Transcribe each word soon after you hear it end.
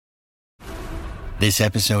This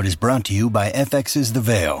episode is brought to you by FX's The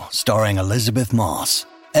Veil, starring Elizabeth Moss.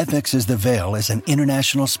 FX's The Veil is an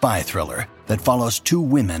international spy thriller that follows two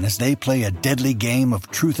women as they play a deadly game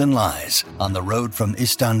of truth and lies on the road from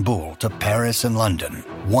Istanbul to Paris and London.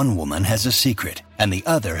 One woman has a secret, and the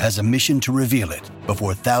other has a mission to reveal it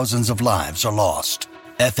before thousands of lives are lost.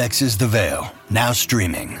 FX's The Veil, now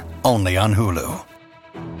streaming, only on Hulu.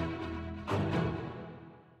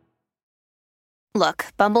 Look,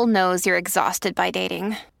 Bumble knows you're exhausted by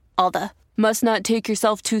dating. All the, must not take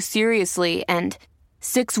yourself too seriously, and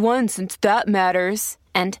 6'1" since that matters.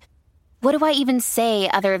 And what do I even say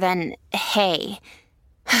other than, hey?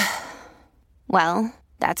 Well,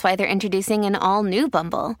 that's why they're introducing an all-new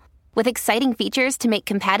Bumble, with exciting features to make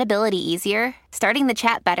compatibility easier, starting the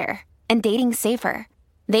chat better, and dating safer.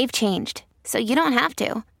 They've changed, so you don't have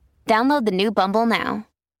to. Download the new Bumble now.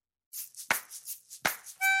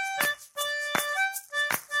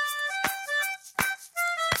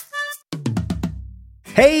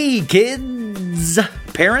 Hey, kids!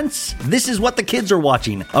 Parents, this is What the Kids Are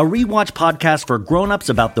Watching, a rewatch podcast for grown-ups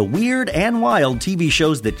about the weird and wild TV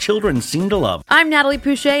shows that children seem to love. I'm Natalie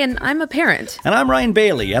Pouchet, and I'm a parent. And I'm Ryan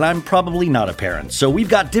Bailey, and I'm probably not a parent. So we've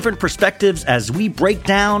got different perspectives as we break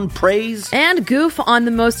down, praise, and goof on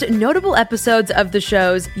the most notable episodes of the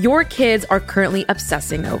shows your kids are currently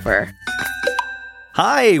obsessing over.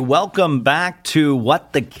 Hi, welcome back to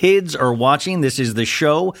What the Kids Are Watching. This is the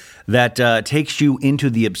show that takes you into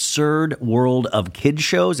the absurd world of kids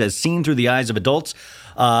shows as seen through the eyes of adults.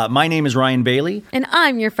 My name is Ryan Bailey. And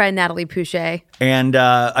I'm your friend, Natalie Pouchet. And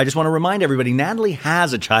I just want to remind everybody, Natalie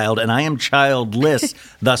has a child, and I am childless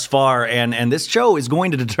thus far. And this show is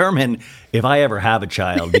going to determine if I ever have a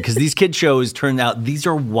child, because these kid shows turn out, these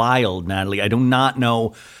are wild, Natalie. I do not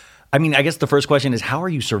know. I mean, I guess the first question is, how are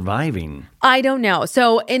you surviving? I don't know.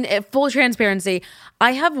 So in full transparency,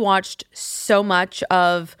 I have watched so much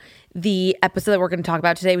of the episode that we're going to talk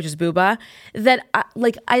about today, which is Booba, that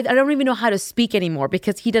I don't even know how to speak anymore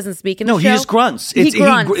because he doesn't speak in the show. No, he just grunts. He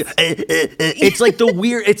grunts. It's like the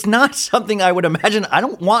weird, it's not something I would imagine. I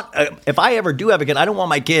don't want, if I ever do have a kid, I don't want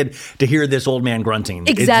my kid to hear this old man grunting.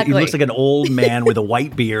 Exactly. He looks like an old man with a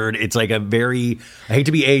white beard. It's like a very, I hate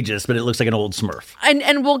to be ageist, but it looks like an old Smurf.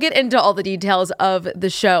 And we'll get into all the details of the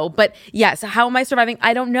show. But yes, how am I surviving?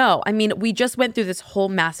 I don't know. I mean, we just went through this whole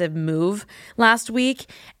massive move last week,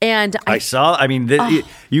 and I saw,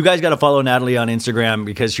 you guys got to follow Natalie on Instagram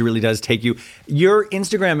because she really does take you. Your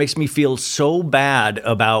Instagram makes me feel so bad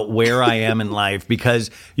about where I am in life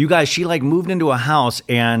because you guys, she like moved into a house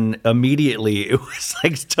and immediately it was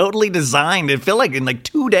like totally designed. It felt like in like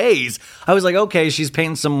 2 days, I was like, okay, she's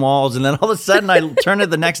painting some walls. And then all of a sudden I turned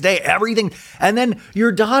it the next day, everything. And then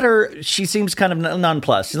your daughter, she seems kind of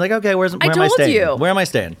nonplussed. She's like, okay, where am I staying? You. Where am I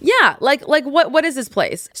staying? Yeah. Like what is this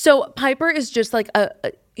place? So Piper is just like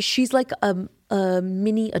she's like a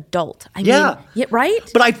mini adult. I mean, right?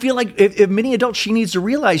 But I feel like if mini adult, she needs to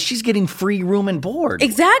realize she's getting free room and board.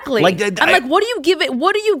 Exactly. Like, I'm like, what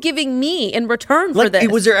are you giving me in return for this?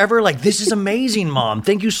 Was there ever like, this is amazing, Mom.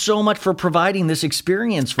 Thank you so much for providing this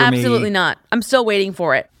experience for me. Absolutely not. I'm still waiting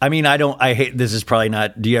for it. I mean, I hate, this is probably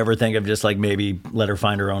not, do you ever think of just like maybe let her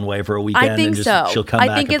find her own way for a weekend? I think and just, so. She'll come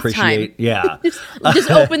back, think appreciate. It's time. Yeah. just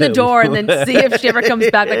open the door and then see if she ever comes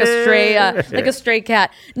back like a stray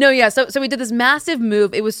cat. No, yeah. So we did this massive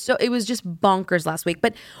move. It was just bonkers last week,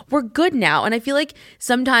 but we're good now. And I feel like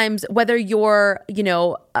sometimes whether you're,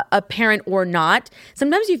 a parent or not,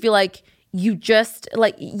 sometimes you feel like you just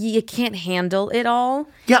like, you can't handle it all.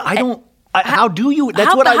 Yeah. How do you?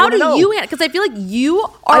 That's what I want to know. How do you handle? Because I feel like you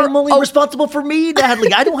are. I'm only responsible for me,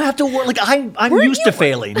 Natalie. I don't have to work. Like I'm used to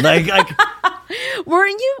failing. Like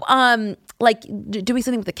weren't you doing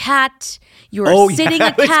something with a cat? You were sitting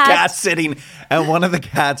a cat. Cat sitting, and one of the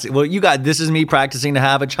cats. Well, this is me practicing to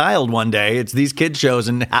have a child one day. It's these kid shows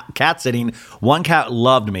and cat sitting. One cat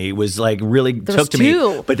loved me, was like really took to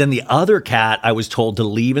me. But then the other cat, I was told to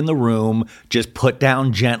leave in the room, just put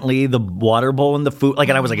down gently the water bowl and the food. Like,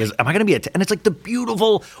 and I was like, am I going to be and it's like the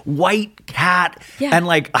beautiful white cat. Yeah. And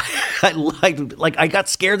like, I got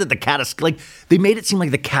scared that the cat they made it seem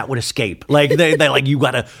like the cat would escape. Like they like, you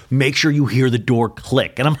got to make sure you hear the door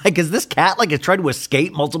click. And I'm like, is this cat like has tried to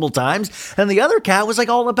escape multiple times? And the other cat was like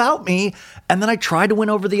all about me. And then I tried to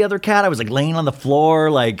win over the other cat. I was like laying on the floor,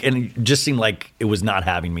 and it just seemed like it was not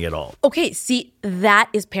having me at all. Okay, see, that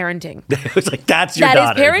is parenting. It was like, that's your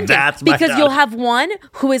daughter. That is parenting. That's my because daughter. You'll have one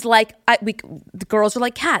who is like, the girls are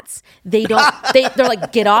like cats. They're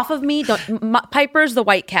like, get off of me. Piper's the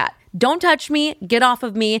white cat. don't touch me, get off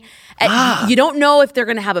of me. You don't know if they're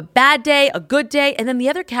going to have a bad day, a good day. And then the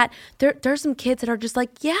other cat, there's some kids that are just like,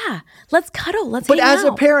 yeah, let's cuddle, let's hang out. But as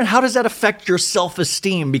a parent, how does that affect your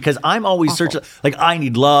self-esteem? Because I'm always searching, like, I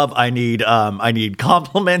need love, I need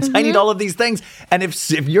compliments, I need all of these things. And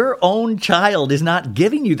if your own child is not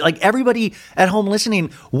giving you, like, everybody at home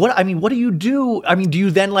listening, what do you do? I mean, do you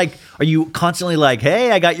then, like, are you constantly like,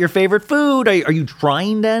 hey, I got your favorite food? Are you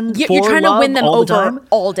trying then You're trying to win them over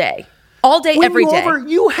all day. All day, every day.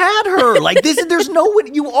 You had her. Like, there's no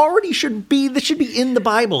one. You already should be. This should be in the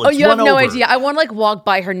Bible. It's you have no over. idea. I want to like walk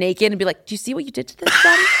by her naked and be like, "Do you see what you did to this,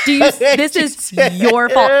 daddy? This is your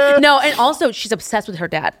fault." No, and also she's obsessed with her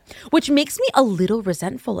dad, which makes me a little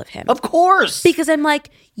resentful of him. Of course, because I'm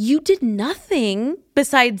like, you did nothing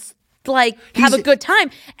besides like have a good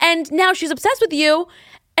time, and now she's obsessed with you.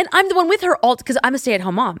 And I'm the one with her all because I'm a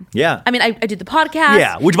stay-at-home mom. Yeah. I mean, I did the podcast.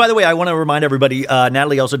 Yeah. Which, by the way, I want to remind everybody,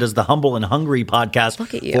 Natalie also does the Humble and Hungry podcast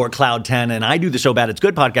for Cloud 10. And I do the So Bad It's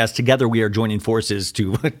Good podcast. Together, we are joining forces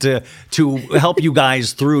to help you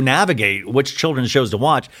guys through navigate which children's shows to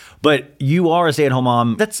watch. But you are a stay-at-home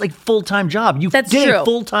mom. That's like full-time job. That's true. A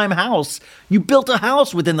full-time house. You built a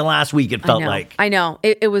house within the last week, it felt like. I know.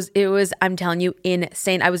 It was, I'm telling you,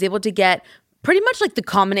 insane. I was able to get pretty much like the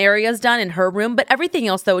common areas done in her room, but everything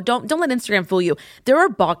else though, don't let Instagram fool you. There are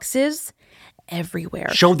boxes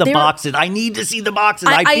everywhere. Show the boxes. I need to see the boxes.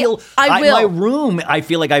 I will. My room, I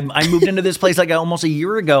feel like I moved into this place like almost a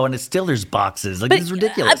year ago and it's still there's boxes. Like, it's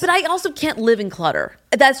ridiculous. But I also can't live in clutter.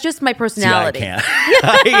 That's just my personality. See,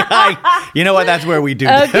 I can't. You know what? That's where we do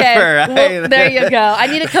differ. Well, there you go. I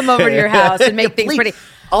need to come over to your house and make things pretty.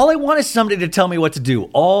 All I want is somebody to tell me what to do.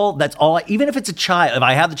 That's all. Even if it's a child, if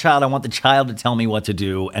I have the child, I want the child to tell me what to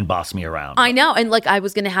do and boss me around. I know. And like I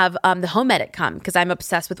was going to have the home edit come because I'm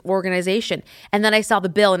obsessed with organization. And then I saw the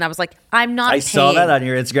bill and I was like, I'm not paying. I saw that on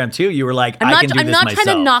your Instagram too. You were like, I'm can do this myself. I'm not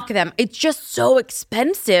trying to knock them. It's just so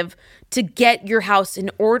expensive to get your house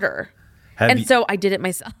in order. So I did it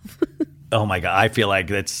myself. Oh my God. I feel like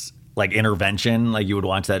that's like Intervention, like you would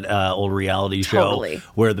watch that old reality show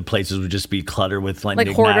where the places would just be cluttered with like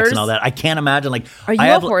knickknacks and all that. I can't imagine. Like, are you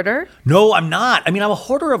a hoarder? No, I'm not. I mean, I'm a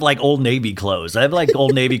hoarder of like Old Navy clothes. I have like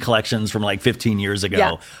Old Navy collections from like 15 years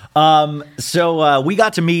ago. Yeah. So we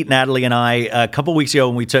got to meet Natalie and I a couple weeks ago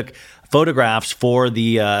when we took photographs for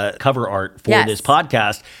the cover art for this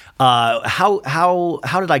podcast.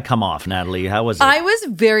 How did I come off, Natalie? How was it? I was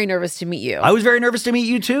very nervous to meet you. I was very nervous to meet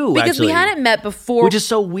you too, because we hadn't met before. Which is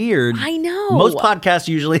so weird. I know. Most podcasts,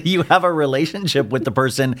 usually you have a relationship with the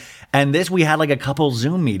person, and this we had like a couple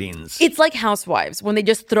Zoom meetings. It's like Housewives, when they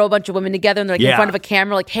just throw a bunch of women together and they're like in front of a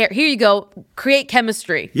camera, like, here you go, create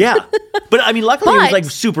chemistry. Yeah. But I mean, luckily it was like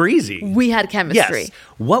super easy. We had chemistry. Yes.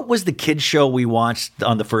 What was the kids show we watched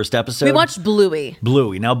on the first episode? We watched Bluey.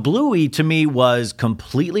 Now, Bluey to me was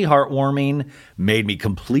completely heartwarming, made me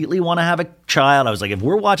completely want to have a child. I was like, if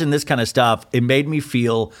we're watching this kind of stuff, it made me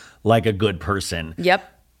feel like a good person. Yep.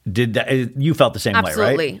 Did that, you felt the same way, right?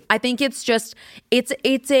 Absolutely. I think it's just it's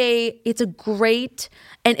a great,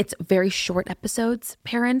 and it's very short episodes,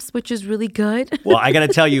 parents, which is really good. Well, I got to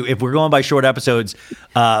tell you, if we're going by short episodes,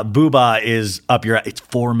 Booba is up your. It's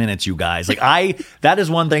 4 minutes, you guys. Like that is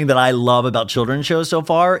one thing that I love about children's shows so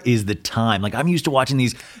far is the time. Like I'm used to watching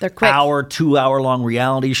these 2 hour long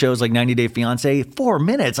reality shows like 90 Day Fiance. 4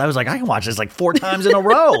 minutes. I was like, I can watch this like 4 times in a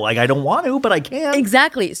row. Like I don't want to, but I can.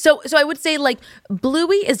 Exactly. So I would say like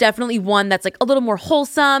Bluey is definitely one that's like a little more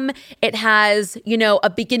wholesome. It has, a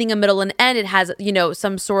beginning, a middle, and end. It has,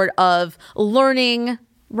 some sort of learning,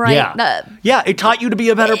 right? Yeah. It taught you to be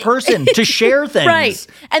a better person, to share things. Right.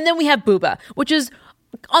 And then we have Booba, which is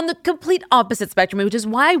on the complete opposite spectrum, which is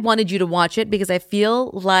why I wanted you to watch it, because I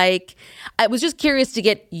feel like I was just curious to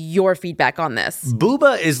get your feedback on this.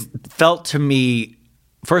 Booba felt to me,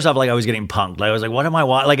 first off, like I was getting punked. Like I was like, what am I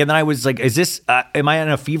watching? Like, and then I was like, is this, am I in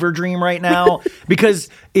a fever dream right now? Because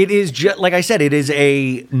it is just, like I said, it is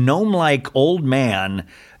a gnome-like old man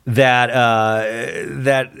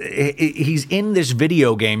that he's in this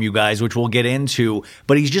video game, you guys, which we'll get into,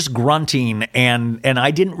 but he's just grunting, and I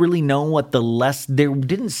didn't really know what the lesson. There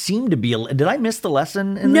didn't seem to be did I miss the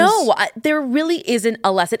lesson in this? No, there really isn't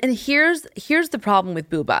a lesson. And here's the problem with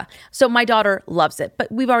Booba. So my daughter loves it,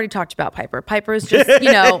 but we've already talked about Piper. Piper is just,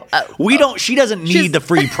 she doesn't need the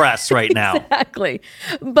free press right now. Exactly.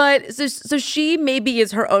 But so she maybe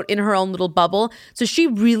is in her own little bubble. So she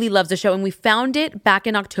really loves the show, and we found it back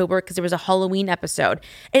in October because there was a Halloween episode.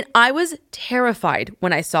 And I was terrified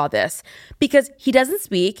when I saw this because he doesn't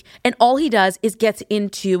speak, and all he does is gets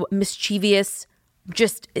into mischievous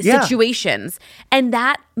situations. And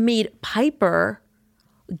that made Piper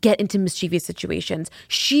get into mischievous situations.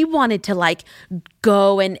 She wanted to like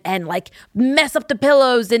go and like mess up the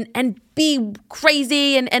pillows and be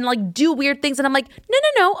crazy and like do weird things. And I'm like,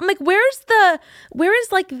 no. I'm like, where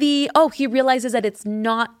is like he realizes that it's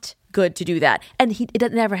not good to do that. And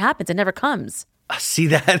it never happens. It never comes. See,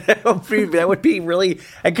 that would be really,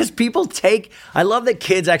 because people I love that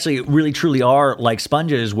kids actually really truly are like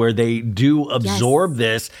sponges where they do absorb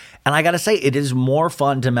this. And I got to say, it is more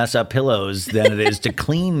fun to mess up pillows than it is to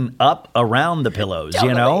clean up around the pillows,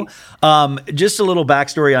 you know? Just a little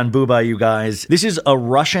backstory on Booba, you guys. This is a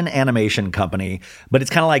Russian animation company, but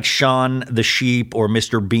it's kind of like Shaun the Sheep or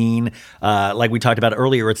Mr. Bean. Like we talked about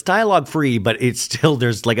earlier, it's dialogue free, but it's still,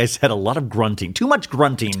 there's, like I said, a lot of grunting. Too much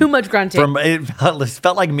grunting. It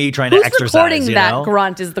felt like me trying to exercise. Who's recording that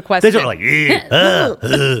grunt is the question. They're like, it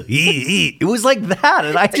was like that.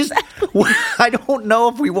 And I don't know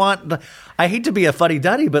if we want, I hate to be a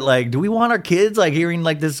fuddy-duddy, but like, do we want our kids like hearing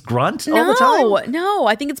like this grunt all the time? No,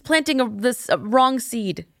 I think it's planting this wrong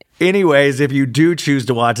seed. Anyways, if you do choose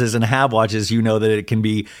to watch this and have watched this, you know that it can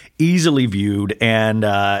be easily viewed, and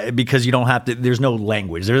because you don't have to, there's no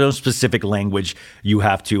language. There's no specific language you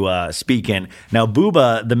have to speak in. Now,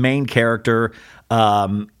 Booba, the main character,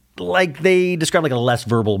 like they describe like a less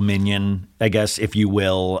verbal minion, I guess, if you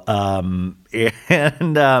will.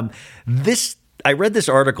 I read this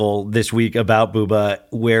article this week about Booba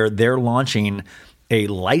where they're launching a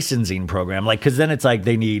licensing program, like, because then it's like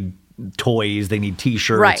they need toys, they need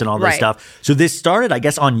t-shirts and all this stuff. So this started, I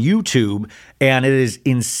guess, on YouTube, and it is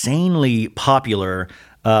insanely popular.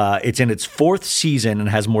 It's in its 4th season and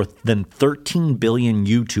has more than 13 billion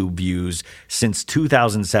YouTube views since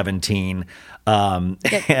 2017. And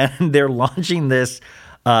they're launching this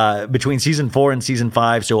between season 4 and season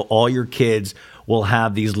 5. So all your kids will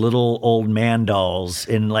have these little old man dolls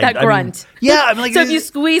in like that grunt. I'm like, so if you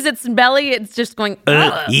squeeze its belly, it's just going.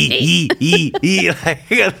 Like,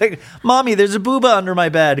 Mommy, there's a Booba under my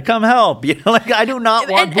bed. Come help! You know, like I do not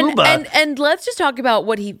want Booba. And let's just talk about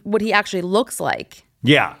what he actually looks like.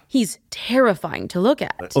 Yeah, he's terrifying to look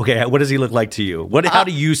at. Okay, what does he look like to you? How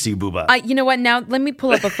do you see Booba? You know what? Now let me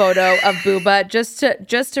pull up a photo of Booba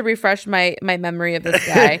just to refresh my memory of this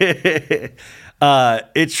guy.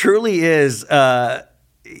 It truly is.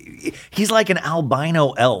 He's like an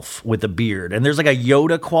albino elf with a beard, and there's like a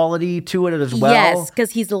Yoda quality to it as well. Yes, because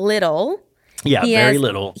he's little. Yeah, very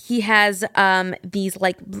little. He has these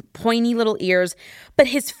like pointy little ears, but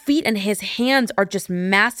his feet and his hands are just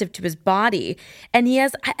massive to his body. And he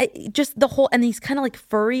has just the whole, and he's kind of like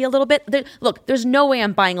furry a little bit. Look, there's no way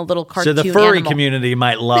I'm buying a little cartoon So the furry animal. community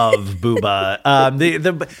might love Booba.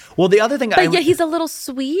 The other thing, but he's a little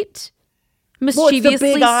sweet. Mischievously it's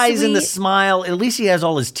the big eyes sweet. and the smile. At least he has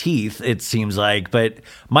all his teeth, it seems like. But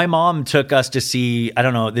my mom took us to see, I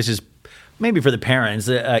don't know, this is maybe for the parents,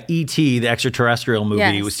 E.T., the extraterrestrial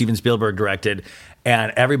movie with Steven Spielberg directed.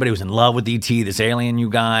 And everybody was in love with E.T., this alien,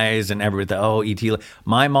 you guys. And everybody thought, E.T.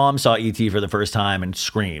 My mom saw E.T. for the first time and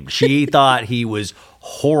screamed. She thought he was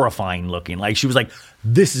horrifying looking. Like, she was like,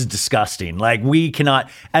 this is disgusting. Like, we cannot.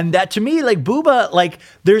 And that to me, like Booba, like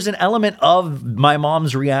there's an element of my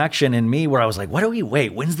mom's reaction in me where I was like,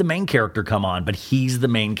 when's the main character come on? But he's the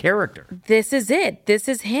main character. This is it. This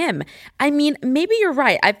is him. I mean, maybe you're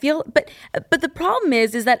right. I feel, but the problem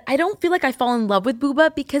is that I don't feel like I fall in love with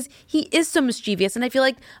Booba because he is so mischievous. And I feel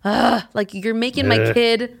like you're making my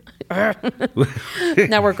kid.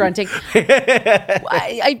 Now we're grunting.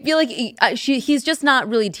 I feel like he's just not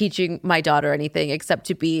really teaching my daughter anything except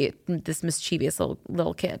to be this mischievous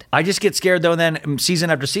little kid. I just get scared though. Then season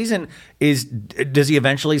after season, does he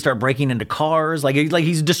eventually start breaking into cars? Like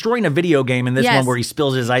he's destroying a video game in this one where he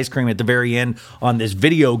spills his ice cream at the very end on this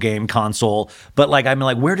video game console. But like I'm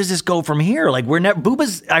like, where does this go from here? Like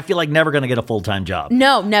Booba's, I feel like never going to get a full-time job.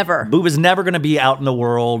 No, never. Booba's never going to be out in the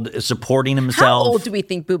world supporting himself. How old do we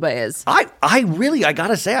think Booba is? I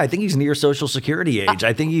gotta say, I think he's near Social Security age.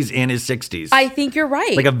 I think he's in his 60s. I think you're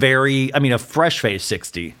right. Like a fresh-faced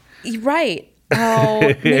 60. Right.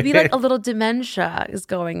 Oh, maybe like a little dementia is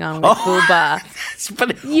going on with Booba.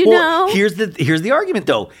 But, know? Here's the argument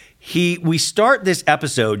though. We start this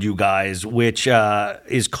episode, you guys, which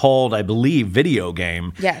is called, I believe, Video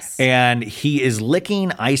Game. Yes. And he is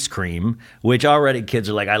licking ice cream, which already kids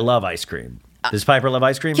are like, I love ice cream. Does Piper love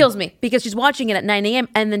ice cream? Kills me because she's watching it at 9 a.m.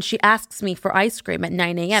 and then she asks me for ice cream at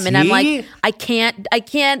 9 a.m. And I'm like, I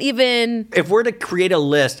can't even. If we're to create a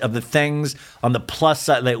list of the things on the plus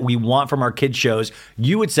side that we want from our kids shows,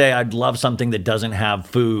 you would say I'd love something that doesn't have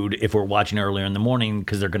food if we're watching earlier in the morning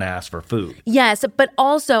because they're going to ask for food. Yes, but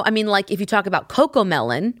also, I mean, like if you talk about Coco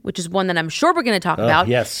Melon, which is one that I'm sure we're going to talk about.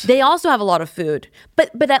 Yes. They also have a lot of food,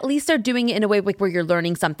 but at least they're doing it in a way where you're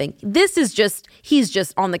learning something. This is just, he's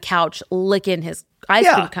just on the couch licking his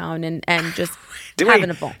ice cream cone and just having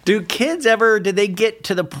a bowl. Do kids did they get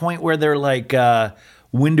to the point where they're like,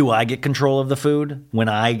 when do I get control of the food? When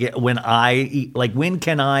I eat, like when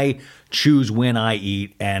can I choose when I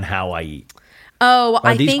eat and how I eat? Oh,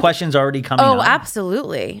 Are these questions already coming up? Oh,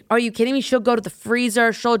 absolutely. Are you kidding me? She'll go to the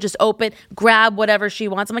freezer. She'll just open, grab whatever she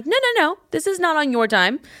wants. I'm like, no. This is not on your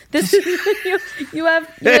time. This is you have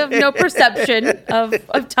no perception of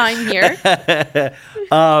time here.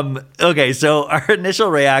 Okay, so our initial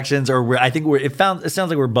reactions are it sounds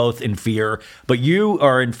like we're both in fear, but you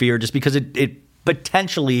are in fear just because it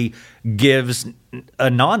potentially gives a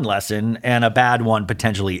non-lesson and a bad one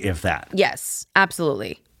potentially, if that. Yes,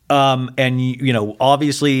 absolutely. And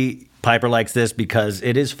obviously Piper likes this because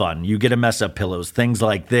it is fun. You get to mess up pillows, things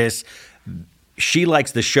like this. She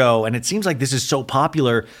likes the show, and it seems like this is so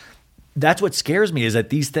popular. That's what scares me, is that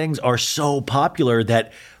these things are so popular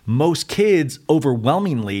that most kids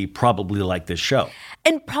overwhelmingly probably like this show.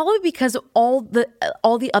 And probably because all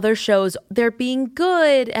the other shows, they're being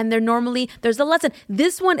good and there's a lesson.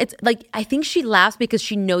 This one, it's like, I think she laughs because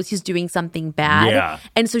she knows he's doing something bad. Yeah.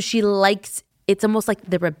 And so she likes, it's almost like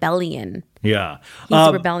the rebellion. Yeah. He's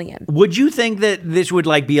a rebellion. Would you think that this would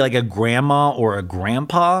like be like a grandma or a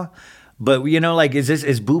grandpa? But like, is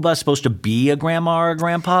Booba supposed to be a grandma or a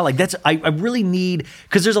grandpa? Like I really need,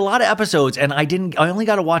 because there's a lot of episodes and I only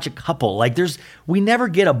got to watch a couple. Like we never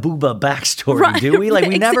get a Booba backstory, right, do we? Like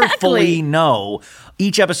we never fully know.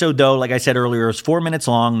 Each episode though, like I said earlier, is 4 minutes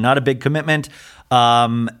long, not a big commitment.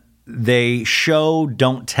 They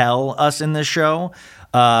don't tell us in this show.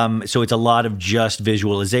 So it's a lot of just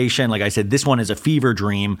visualization. Like I said, this one is a fever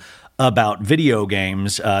dream about video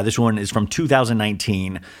games. This one is from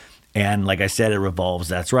 2019. And like I said, it revolves,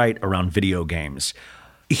 that's right, around video games.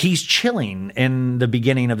 He's chilling in the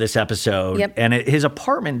beginning of this episode. Yep. And his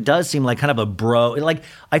apartment does seem like kind of a bro. Like,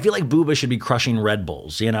 I feel like Booba should be crushing Red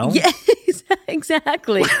Bulls, you know? Yeah,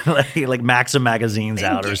 exactly. like Maxim magazines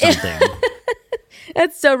out or something.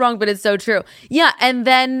 That's so wrong, but it's so true. Yeah, and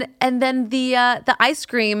then the ice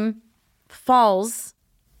cream falls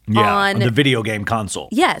on the video game console.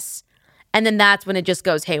 Yes. And then that's when it just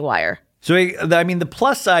goes haywire. So, I mean, the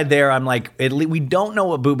plus side there, I'm like, we don't know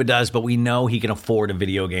what Booba does, but we know he can afford a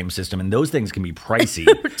video game system, and those things can be pricey.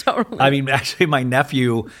 Totally. I mean, actually, my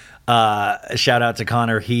nephew, shout out to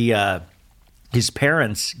Connor, his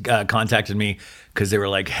parents contacted me because they were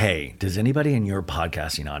like, hey, does anybody in your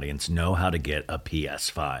podcasting audience know how to get a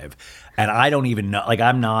PS5? And I don't even know. Like,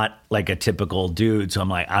 I'm not like a typical dude. So I'm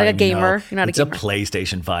like, I don't a gamer. know. You're not it's a gamer. It's a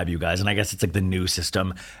PlayStation 5, you guys. And I guess it's like the new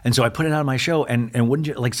system. And so I put it on my show. And wouldn't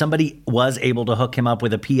you, like, somebody was able to hook him up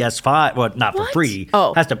with a PS5. Well, not for free.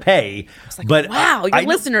 Oh. Has to pay. I was like, but wow, your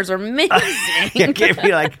listeners are amazing. It gave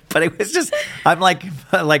me but it was just, I'm like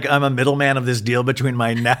I'm a middleman of this deal between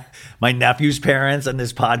my nephew's parents and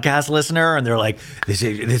this podcast listener. And they're like, this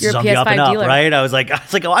is on the up and up, dealer. right? I was like,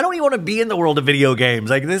 oh, I don't even want to be in the world of video games.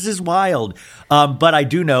 Like, this is wild. But I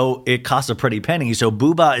do know it costs a pretty penny. So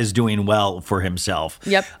Booba is doing well for himself.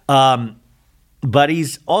 Yep. But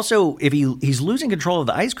he's also, if he's losing control of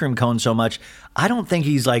the ice cream cone so much, I don't think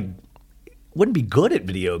he's wouldn't be good at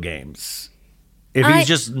video games. If he's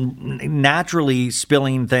just naturally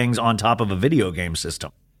spilling things on top of a video game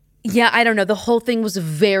system. Yeah, I don't know. The whole thing was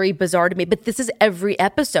very bizarre to me. But this is every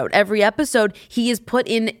episode. Every episode, he is put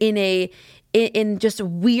in just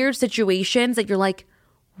weird situations that you're like,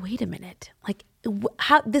 wait a minute. Like,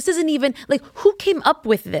 how? This isn't even like, who came up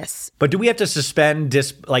with this? But do we have to suspend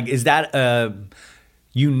is that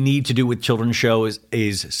you need to do with children's shows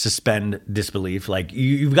is suspend disbelief? Like,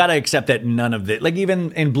 you've got to accept that none of it, like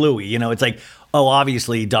even in Bluey, it's like, oh,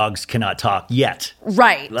 obviously dogs cannot talk yet.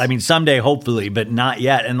 Right. I mean, someday, hopefully, but not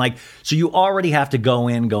yet. And so you already have to go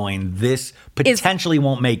in going, this potentially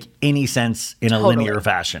won't make any sense in a linear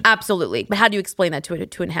fashion. Absolutely. But how do you explain that to a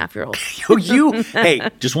 2.5-year-old? Hey,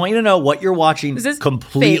 just want you to know what you're watching is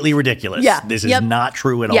completely ridiculous. Yeah. This is not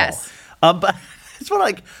true at all. But it's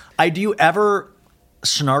what do you ever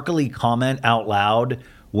snarkily comment out loud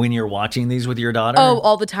when you're watching these with your daughter? Oh,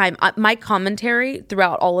 all the time. My commentary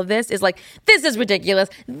throughout all of this is like, this is ridiculous.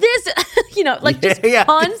 This, just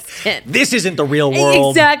constant. This isn't the real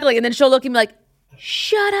world. Exactly. And then she'll look and be like,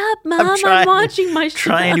 shut up, Mom. I'm watching my show.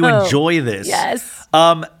 Trying to enjoy this. Yes.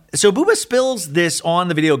 So Booba spills this on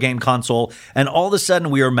the video game console, and all of a sudden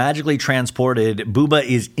we are magically transported. Booba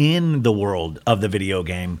is in the world of the video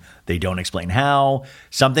game. They don't explain how.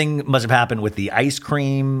 Something must have happened with the ice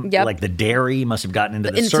cream. Yep. Like the dairy must have gotten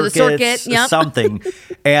into the circuit. Yep. Something.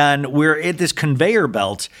 And we're at this conveyor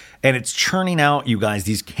belt, and it's churning out, you guys,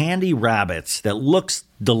 these candy rabbits that looks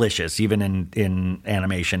delicious, even in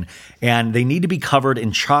animation. And they need to be covered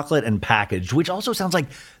in chocolate and packaged, which also sounds like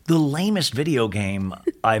the lamest video game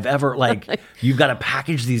I've ever, you've got to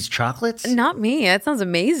package these chocolates? Not me. That sounds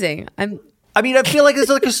amazing. I feel like it's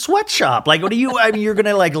like a sweatshop. Like, what do you, you're going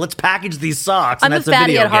to let's package these socks. And I'm that's a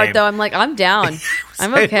fatty video at heart, game. though. I'm down.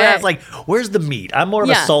 I'm okay. It's like, where's the meat? I'm more of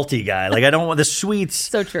a salty guy. I don't want the sweets.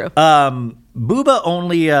 So true. Booba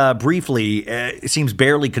only briefly seems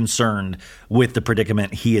barely concerned with the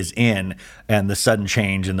predicament he is in and the sudden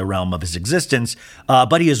change in the realm of his existence.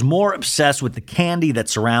 But he is more obsessed with the candy that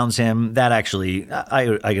surrounds him. That actually,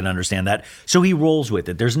 I can understand that. So he rolls with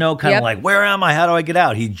it. There's no kind of where am I? How do I get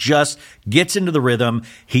out? He just gets into the rhythm.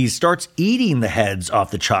 He starts eating the heads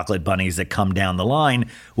off the chocolate bunnies that come down the line,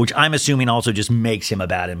 which I'm assuming also just makes him a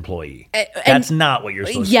bad employee. That's not what you're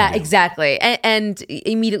supposed to do. Yeah, exactly. And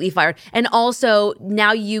immediately fired. And also,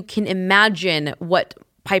 now you can imagine what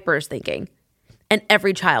Piper's thinking. And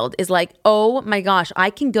every child is like, oh my gosh, I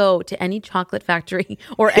can go to any chocolate factory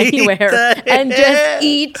or anywhere and just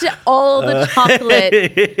eat all the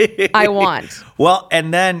chocolate I want. Well,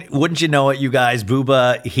 and then wouldn't you know it, you guys,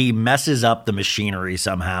 Booba, he messes up the machinery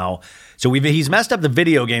somehow. So he's messed up the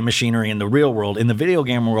video game machinery in the real world. In the video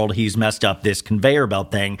game world, he's messed up this conveyor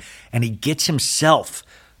belt thing, and he gets himself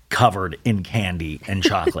covered in candy and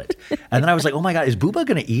chocolate. And then I was like, oh my God, is Booba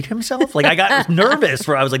going to eat himself? I got nervous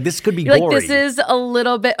I was like, this could be gory. This is a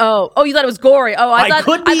little bit, oh, you thought it was gory. Oh, I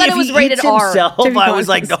thought it was rated R. Himself, I was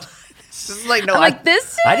like, no.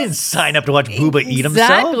 This is I didn't sign up to watch Booba eat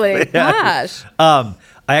himself. Exactly. Gosh. I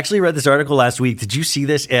actually read this article last week. Did you see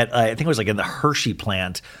this at, I think it was in the Hershey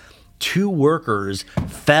plant? 2 workers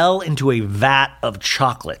fell into a vat of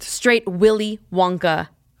chocolate. Straight Willy Wonka.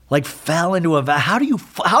 Fell into a vat.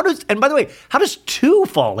 And by the way, how does 2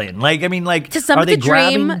 fall in? To some are it's they a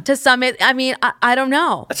dream, grabbing? to some it, I don't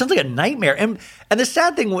know. That sounds like a nightmare. And the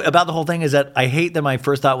sad thing about the whole thing is that I hate that my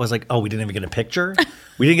first thought was oh, we didn't even get a picture.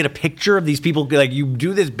 We didn't get a picture of these people. You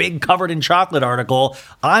do this big covered in chocolate article.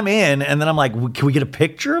 I'm in. And then I'm like, can we get a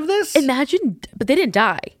picture of this? Imagine, but they didn't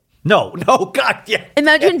die. No, God, yeah.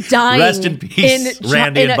 Imagine dying. Rest in peace,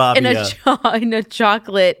 Randy and Bobby. In a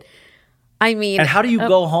chocolate. And how do you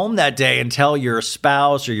go home that day and tell your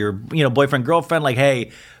spouse or your boyfriend, girlfriend,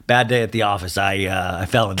 hey, bad day at the office. I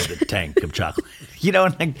fell into the tank of chocolate.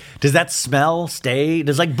 Does that smell stay?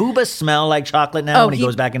 Does Booba smell like chocolate now when he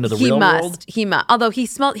goes back into the real world? He must. Although he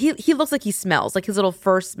looks like he smells, his little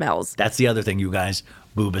fur smells. That's the other thing, you guys.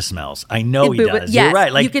 Booba smells. I know he does. Yes, you're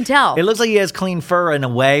right. You can tell. It looks like he has clean fur in a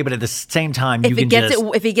way, but at the same time, if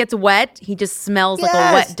he gets wet, he just smells like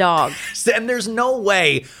a wet dog. And there's no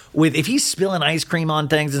way if he's spilling ice cream on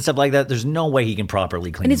things and stuff like that, there's no way he can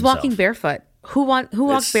properly clean himself. And he's walking barefoot. Who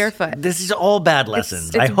walks barefoot? This is all bad lessons.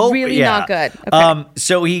 It's I hope really not good. Okay.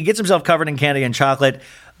 So he gets himself covered in candy and chocolate.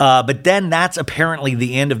 But then that's apparently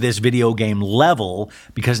the end of this video game level,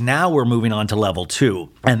 because now we're moving on to level 2.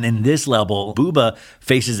 And in this level, Booba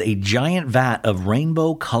faces a giant vat of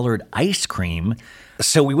rainbow-colored ice cream.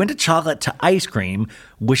 So we went to chocolate to ice cream,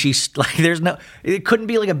 which it couldn't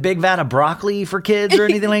be a big vat of broccoli for kids or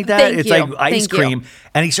anything like that. It's ice cream.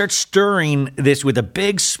 And he starts stirring this with a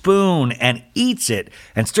big spoon and eats it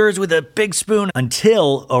and stirs with a big spoon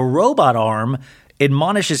until a robot arm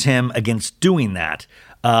admonishes him against doing that.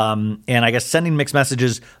 And I guess sending mixed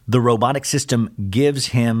messages, the robotic system gives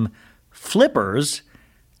him flippers,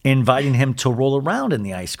 inviting him to roll around in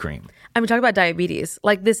the ice cream. I'm talking about diabetes.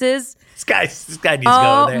 This guy needs to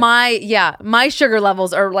go there. My sugar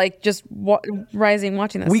levels are just rising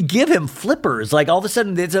watching this. We give him flippers. All of a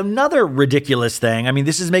sudden, it's another ridiculous thing.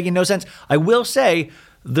 This is making no sense. I will say,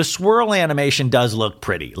 the swirl animation does look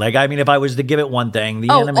pretty. If I was to give it one thing,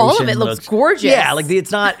 the animation all of it looks gorgeous. Yeah,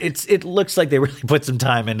 it looks like they really put some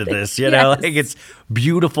time into this, know? It's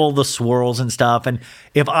beautiful, the swirls and stuff. And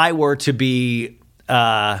if I were to be,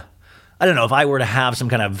 I don't know, if I were to have some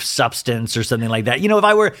kind of substance or something like that, if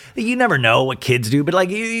I were, you never know what kids do, but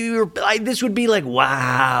this would be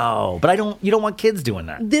wow. But you don't want kids doing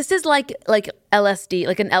that. This is like LSD,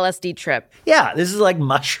 an LSD trip. Yeah, this is like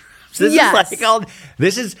mushroom.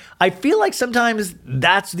 I feel like sometimes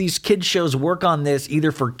these kids shows work on this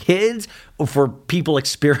either for kids or for people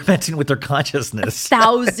experimenting with their consciousness.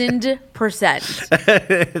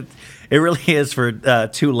 1000%. It really is for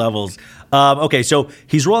 2 levels. Okay, so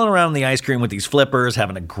he's rolling around in the ice cream with these flippers,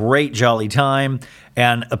 having a great jolly time.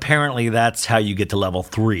 And apparently that's how you get to level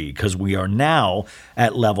 3, because we are now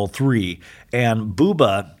at level 3. And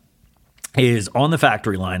Booba is on the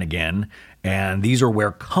factory line again. And these are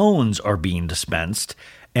where cones are being dispensed.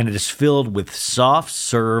 And it is filled with soft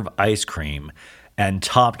serve ice cream and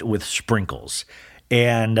topped with sprinkles.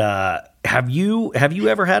 And have you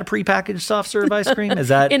ever had a prepackaged soft serve ice cream? Is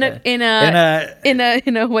that in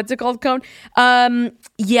a what's it called, cone? No.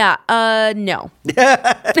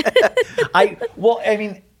 I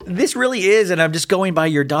mean, this really is, and I'm just going by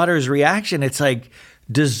your daughter's reaction. It's like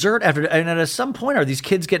dessert after, and at some point, are these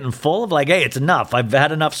kids getting full of like, hey, it's enough. I've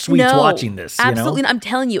had enough sweets watching this. Absolutely, you know? I'm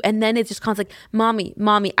telling you. And then it's just constantly like,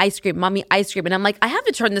 mommy, ice cream, and I'm like, I have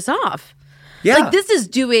to turn this off. Yeah. Like, this is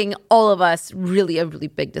doing all of us a really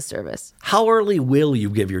big disservice. How early will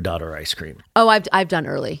you give your daughter ice cream? Oh, I've done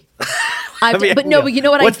early. But you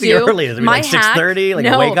know what what's I do? What's the earliest? Like 6:30?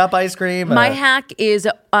 Like wake up ice cream? My hack is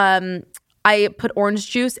I put orange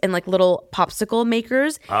juice in like little popsicle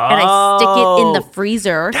makers and I stick it in the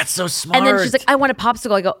freezer. That's so smart. And then she's like, I want a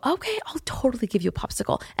popsicle. I go, okay, I'll totally give you a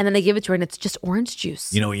popsicle. And then I give it to her and it's just orange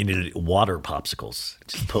juice. You know what you need? Water popsicles.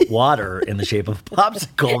 Just put water in the shape of a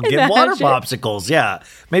popsicle. Get water popsicles. Yeah.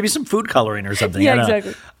 Maybe some food coloring or something. Yeah,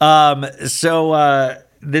 exactly.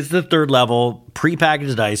 This is the 3rd level,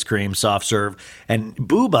 prepackaged ice cream, soft serve. And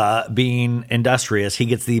Booba, being industrious, he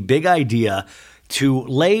gets the big idea to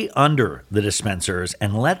lay under the dispensers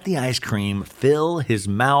and let the ice cream fill his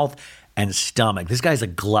mouth and stomach. This guy's a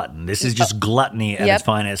glutton. This is just gluttony at its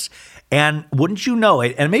finest. And wouldn't you know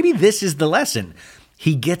it, and maybe this is the lesson,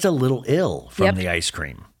 he gets a little ill from the ice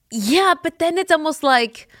cream. Yeah, but then it's almost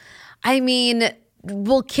like, I mean,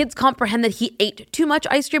 will kids comprehend that he ate too much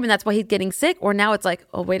ice cream and that's why he's getting sick? Or now it's like,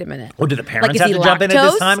 oh, wait a minute. Or do the parents have to jump in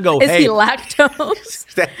at this time and go, hey. Is he lactose?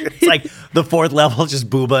 It's like the 4th level, just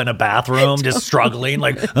Booba in a bathroom, just struggling,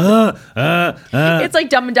 like, It's like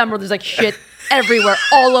Dumb and Dumber. There's like shit everywhere,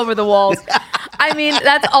 all over the walls. I mean,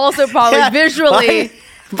 that's also probably visually.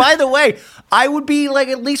 By the way, I would be like,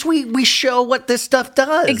 at least we show what this stuff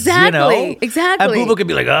does. Exactly. You know? Exactly. And Booba could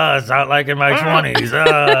be like, it's not like in my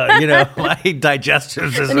 20s. My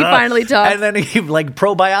digestives is. And he finally talks. And then he like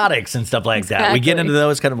probiotics and stuff like that. We get into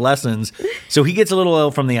those kind of lessons. So he gets a little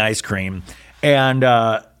ill from the ice cream. And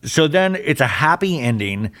so then it's a happy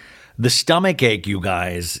ending. The stomach ache, you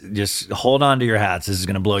guys, just hold on to your hats. This is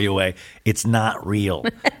going to blow you away. It's not real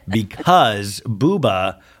because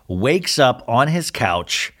Booba wakes up on his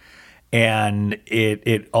couch and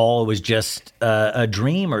it all was just a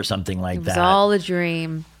dream or something like that. It was all a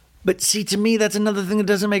dream. But see, to me, that's another thing that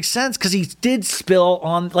doesn't make sense because he did spill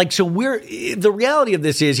on, like, so the reality of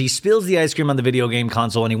this is he spills the ice cream on the video game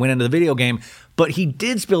console and he went into the video game, but he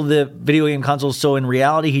did spill the video game console. So in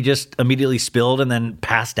reality, he just immediately spilled and then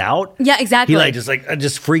passed out. Yeah, exactly. He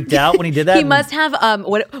just freaked out when he did that. He must have,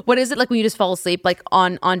 what is it like when you just fall asleep, like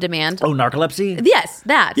on demand? Oh, narcolepsy? Yes,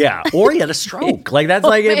 that. Yeah. Or he had a stroke. Like that's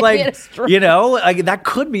that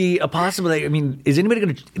could be a possibility. I mean, is anybody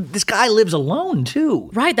going to, this guy lives alone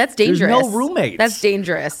too. Right. That's dangerous. There's no roommates. That's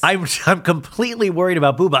dangerous. I'm completely worried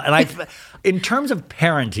about Booba. And in terms of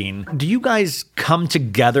parenting, do you guys come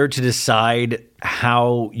together to decide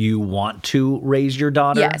how you want to raise your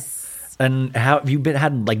daughter? Yes. And how have you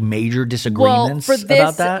had like major disagreements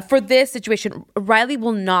about that? For this situation, Riley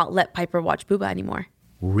will not let Piper watch Booba anymore.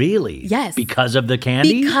 Really? Yes. Because of the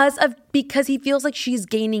candy? Because he feels like she's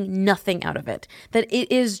gaining nothing out of it. That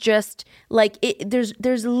it is just like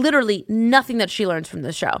there's literally nothing that she learns from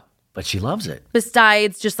this show. But she loves it.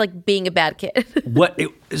 Besides just like being a bad kid. What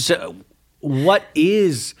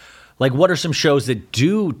are some shows that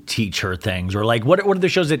do teach her things, or like what are the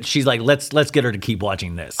shows that she's like, let's get her to keep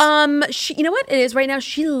watching this? You know what it is right now?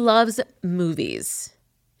 She loves movies.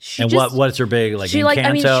 What's her big like? She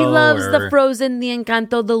Encanto, she loves the Frozen, the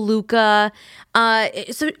Encanto, the Luca.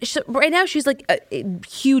 So right now she's like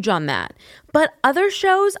huge on that. But other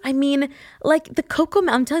shows, I mean, like I'm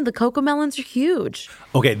telling you, the Coco Melons are huge.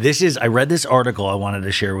 Okay, I read this article I wanted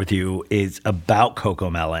to share with you. It's about Coco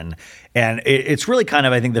Melon, And it's really kind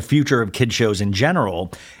of, I think, the future of kid shows in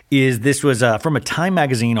general. This was from a Time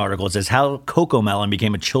magazine article. It says how CoComelon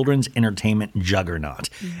became a children's entertainment juggernaut.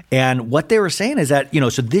 And what they were saying is that,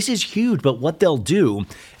 so this is huge, but what they'll do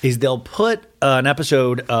is they'll put an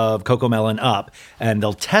episode of CoComelon up and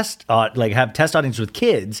they'll have test audience with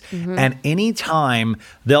kids. And anytime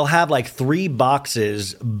they'll have like 3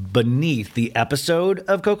 boxes beneath the episode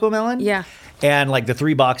of CoComelon. Yeah. And like the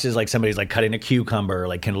 3 boxes, like somebody's like cutting a cucumber,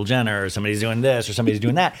 like Kendall Jenner, or somebody's doing this, or somebody's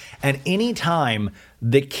doing that. And anytime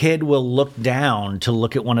the kid will look down to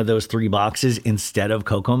look at one of those 3 boxes instead of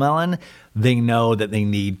CoComelon, they know that they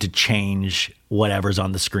need to change whatever's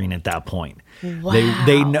on the screen at that point. Wow.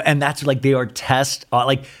 They know, and that's like they are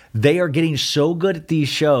they are getting so good at these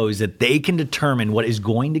shows that they can determine what is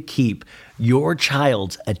going to keep your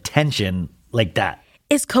child's attention like that.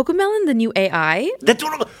 Is CoComelon the new AI? That's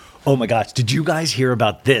what oh my gosh, did you guys hear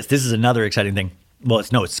about this? This is another exciting thing. Well,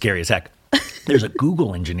 it's scary as heck. There's a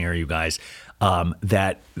Google engineer, you guys,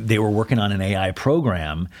 that they were working on an AI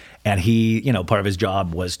program, and he, part of his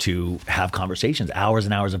job was to have conversations, hours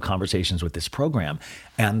and hours of conversations with this program.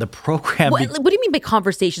 And the program... What do you mean by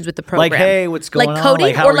conversations with the program? Like, hey, what's going on?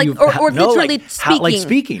 Like coding or literally speaking? Like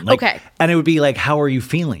speaking. Okay. And it would be like, how are you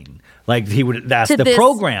feeling? Like he would ask the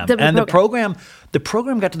program. The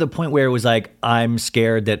program got to the point where it was like, I'm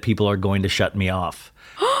scared that people are going to shut me off.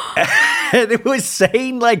 And it was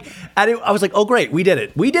saying I was like, oh great, we did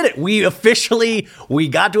it. We got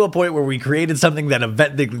to a point where we created something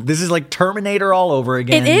this is like Terminator all over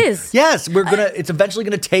again. It is. Yes, it's eventually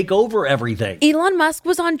gonna take over everything. Elon Musk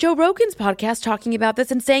was on Joe Rogan's podcast talking about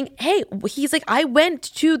this and saying, hey, he's like, I went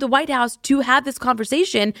to the White House to have this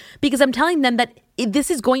conversation because I'm telling them that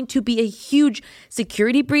this is going to be a huge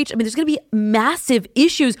security breach. I mean, there's going to be massive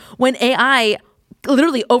issues when AI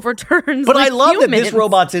literally overturns. But I love humans. that this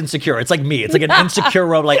robot's insecure. It's like me. It's like an insecure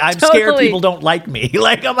robot. Like I'm scared people don't like me.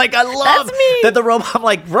 Like I'm like I love that the robot. I'm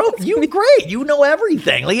like, bro, you great. You know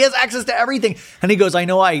everything. Like he has access to everything. And he goes, I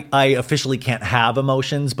know I officially can't have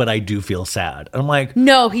emotions, but I do feel sad. And I'm like,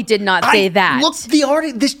 no, he did not say that. Look,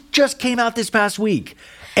 this just came out this past week.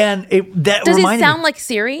 And does it sound like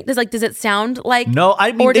Siri? Does it sound like? No,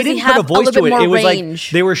 I mean, they didn't put a voice to it. It was range?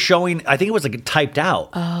 Like they were showing. I think it was like typed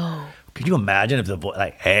out. Oh. Could you imagine if the voice,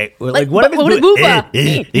 hey, what if Booba?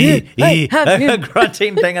 a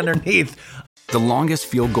grunting thing underneath? The longest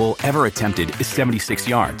field goal ever attempted is 76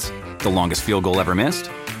 yards. The longest field goal ever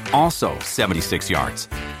missed? Also 76 yards.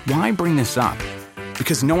 Why bring this up?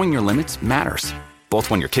 Because knowing your limits matters, both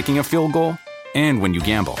when you're kicking a field goal and when you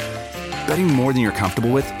gamble. Betting more than you're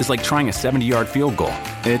comfortable with is like trying a 70-yard field goal.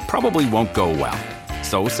 It probably won't go well.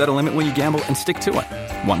 So set a limit when you gamble and stick to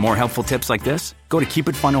it. Want more helpful tips like this? Go to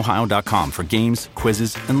keepitfunohio.com for games,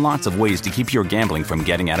 quizzes, and lots of ways to keep your gambling from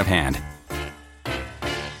getting out of hand.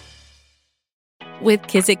 With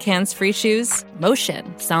Kizik hands-free shoes,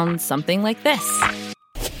 motion sounds something like this.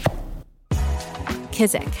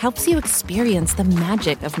 Kizik helps you experience the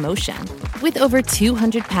magic of motion. With over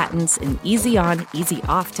 200 patents and easy-on,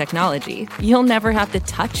 easy-off technology, you'll never have to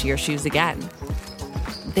touch your shoes again.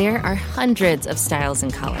 There are hundreds of styles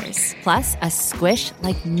and colors, plus a squish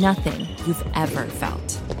like nothing you've ever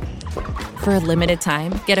felt. For a limited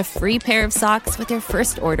time, get a free pair of socks with your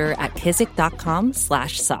first order at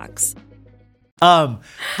kizik.com/socks. But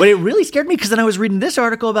it really scared me because then I was reading this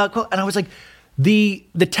article about, and I was like, the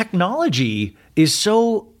technology is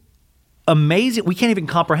so amazing. We can't even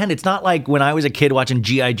comprehend. It's not like when I was a kid watching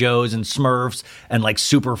G.I. Joes and Smurfs and like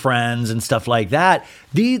Super Friends and stuff like that.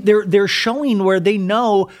 They're showing where they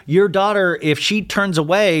know your daughter, if she turns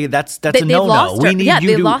away, that's a no-no.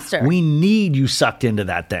 We lost her. We need you sucked into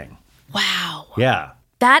that thing. Wow. Yeah.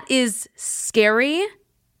 That is scary.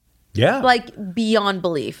 Yeah. Like beyond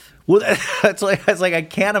belief. Well, it's like I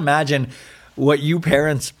can't imagine what you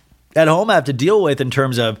parents at home have to deal with in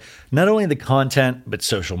terms of not only the content, but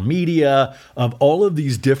social media, of all of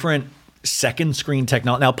these different second screen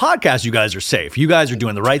technology. Now, podcasts, you guys are safe. You guys are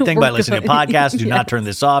doing the right thing by listening to podcasts. Do not turn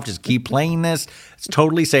this off. Just keep playing this. It's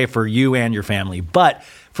totally safe for you and your family. But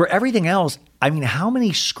for everything else, I mean, how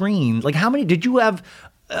many screens, like how many did you have?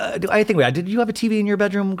 Did you have a TV in your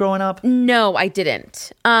bedroom growing up? No, I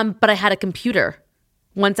didn't. But I had a computer.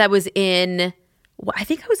 Once I was I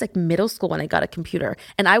think I was like middle school when I got a computer,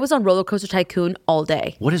 and I was on Roller Coaster Tycoon all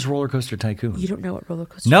day. What is Roller Coaster Tycoon? You don't know what Roller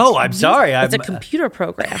Coaster? No, I'm sorry. It's a computer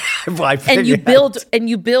program, well, and you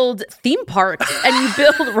build theme parks, and you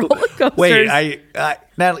build roller coasters. Wait,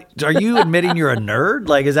 Natalie, are you admitting you're a nerd?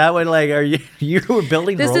 Like, is that what, like, are you were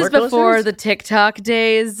building this roller is coasters? before the TikTok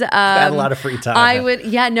days. I had a lot of free time.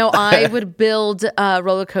 I would build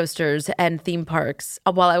roller coasters and theme parks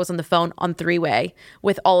while I was on the phone on three-way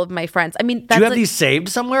with all of my friends. I mean, that's do you have these saved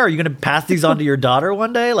somewhere? Are you going to pass these on to your daughter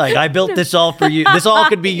one day? Like, I built this all for you. This all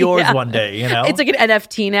could be yours one day, you know? It's like an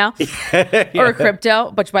NFT now or a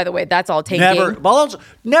crypto, which, by the way, that's all tanking.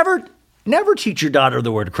 Never teach your daughter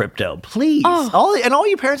the word crypto, please. All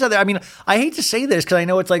you parents out there. I mean, I hate to say this because I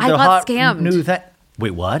know it's like the hot scammed. new thing.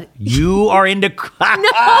 Wait, what? You are into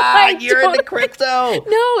you're into crypto.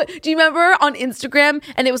 No. Do you remember on Instagram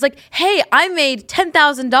and it was like, hey, I made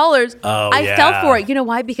 $10,000. I fell for it. You know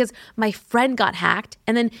why? Because my friend got hacked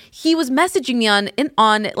and then he was messaging me on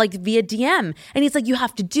like via DM. And he's like, you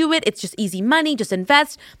have to do it. It's just easy money. Just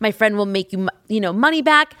invest. My friend will make you, money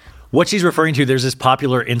back. What she's referring to, there's this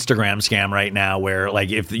popular Instagram scam right now where, like,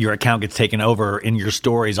 if your account gets taken over in your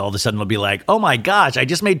stories, all of a sudden it'll be like, oh my gosh, I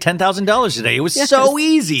just made $10,000 today. It was so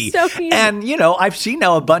easy. So easy. And, I've seen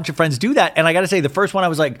now a bunch of friends do that. And I got to say, the first one I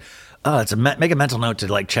was like, make a mental note to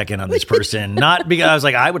like check in on this person. Not because I was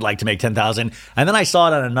like, I would like to make 10,000. And then I saw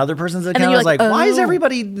it on another person's account. I was like, why is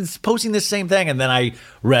everybody posting this same thing? And then I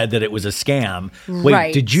read that it was a scam. Wait,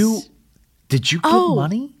 right. Did you give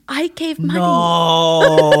money? I gave money.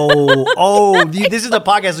 No. This is a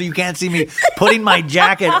podcast, so you can't see me putting my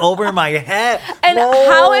jacket over my head. And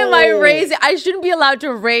how am I raising? I shouldn't be allowed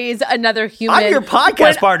to raise another human. I'm your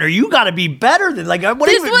podcast partner. You got to be better than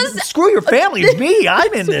screw your family. It's me.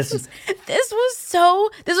 I'm in this. This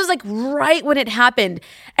was like right when it happened.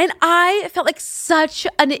 And I felt like such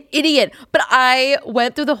an idiot. But I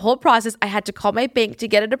went through the whole process. I had to call my bank to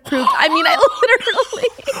get it approved. I mean, I literally.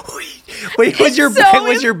 Wait, was your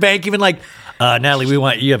bank even like, Natalie,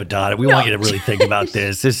 you have a daughter. We want you to really think about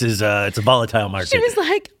this. This is it's a volatile market. She was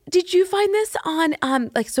like, did you find this on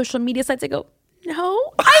like social media sites? I go,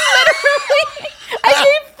 no. I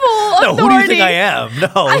gave full authority. No, who do you think I am?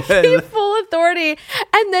 No. I gave full authority.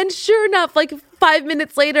 And then sure enough, like 5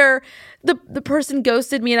 minutes later, the person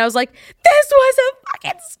ghosted me and I was like, this was a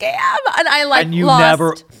fucking scam. And I lost.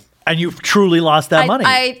 And you truly lost that money.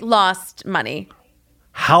 I lost money.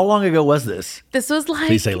 How long ago was this? This was like...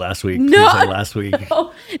 Please say last week. No, Please say last week.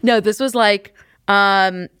 No, this was like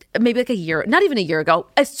maybe like a year, not even a year ago.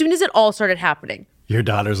 As soon as it all started happening. Your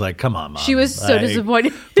daughter's like, come on, Mom. She was so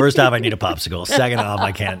disappointed. First off, I need a popsicle. Second off,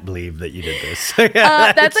 I can't believe that you did this.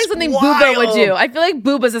 That's like something Booba would do. I feel like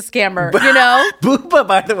Booba's a scammer, you know? Booba,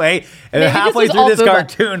 by the way, halfway through this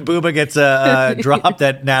cartoon, Booba gets a drop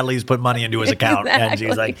that Natalie's put money into his account. Exactly. And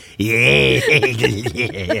she's like, yeah.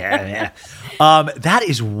 That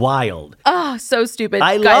is wild. Oh, so stupid.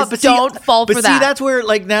 Don't fall for that. But see, that's where,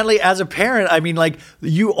 like, Natalie, as a parent, I mean, like,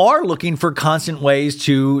 you are looking for constant ways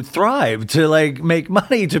to thrive, to, like, make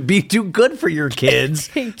money, to be too good for your kids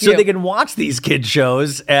so they can watch these kid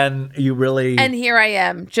shows, and you really... And here I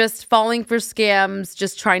am, just falling for scams,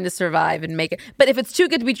 just trying to survive and make it. But if it's too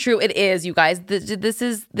good to be true, it is, you guys. This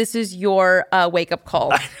is your wake-up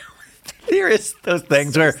call. There is those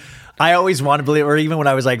things where... I always want to believe, or even when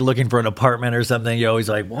I was like looking for an apartment or something, you're always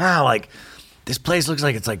like, wow, like this place looks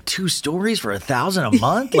like it's like 2 stories for $1,000 a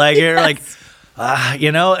month. Like you're like,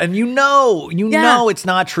 and you know it's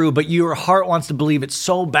not true, but your heart wants to believe it's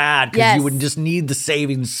so bad because you would just need the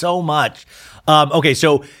savings so much. Okay,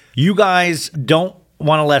 so you guys don't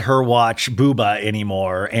want to let her watch Booba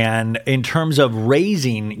anymore. And in terms of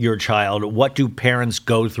raising your child, what do parents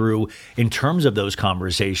go through in terms of those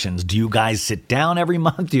conversations? Do you guys sit down every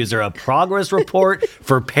month? Is there a progress report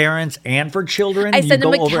for parents and for children? I send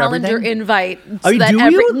them a calendar invite. So that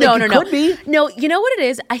No. Could be. No, you know what it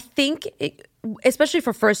is? I think, especially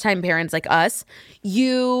for first-time parents like us,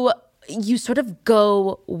 you sort of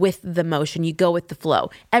go with the motion. You go with the flow.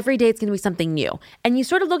 Every day it's going to be something new. And you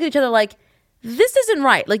sort of look at each other like, this isn't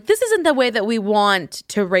right. Like, this isn't the way that we want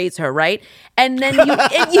to raise her, right? And then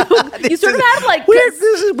you sort of have like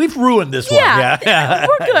we've ruined this one. Yeah.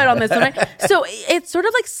 We're good on this one, right? So it's sort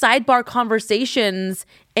of like sidebar conversations.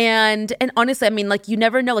 And honestly, I mean, like, you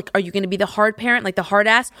never know. Like, are you going to be the hard parent, like the hard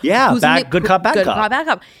ass? Yeah, good cop, bad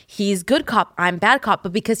cop. He's good cop, I'm bad cop,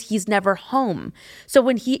 but because he's never home. So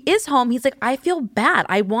when he is home, he's like, I feel bad.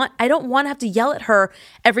 I don't want to have to yell at her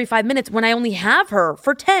every 5 minutes when I only have her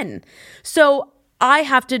for 10. So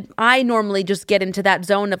I normally just get into that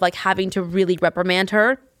zone of like having to really reprimand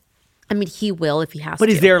her. I mean, he will if he has to. But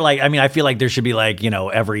is there like, I mean, I feel like there should be like,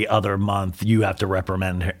 every other month you have to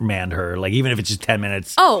reprimand her, like even if it's just 10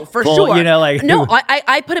 minutes. Oh, for sure. Like. No,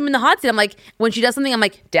 I put him in the hot seat. I'm like, when she does something, I'm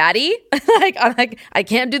like, Daddy, I'm like, I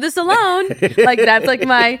can't do this alone. Like that's like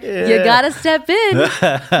you gotta step in.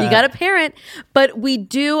 You gotta parent. But we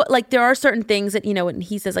do, like there are certain things that, when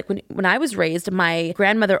he says like when I was raised, my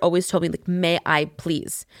grandmother always told me like, may I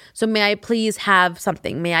please? So may I please have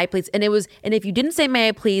something? May I please? And if you didn't say may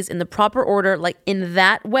I please in the proper order, like in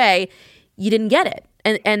that way, you didn't get it.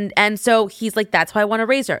 And so he's like, that's how I want to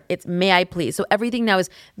raise her. It's may I please. So everything now is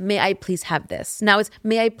may I please have this. Now it's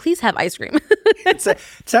may I please have ice cream. It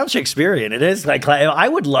sounds Shakespearean. It is like I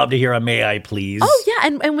would love to hear a may I please. Oh yeah,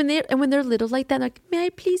 and when they're little like that, like may I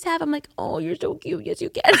please have. I'm like, oh, you're so cute. Yes, you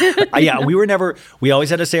can. Yeah, we always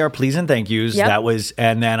had to say our please and thank yous. Yep. That was,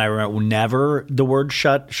 and then I remember never the word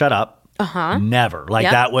shut up. Never. Like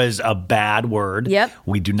that was a bad word. Yep.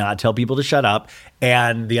 We do not tell people to shut up.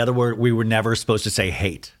 And the other word, we were never supposed to say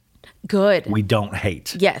hate. Good. We don't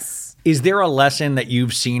hate. Yes. Is there a lesson that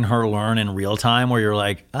you've seen her learn in real time where you're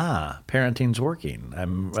like, parenting's working?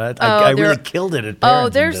 I really killed it at parenting. Oh,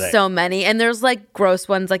 there's today. so many. And there's like gross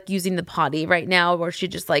ones like using the potty right now where she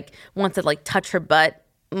just like wants to like touch her butt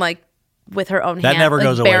like with her own hand. That never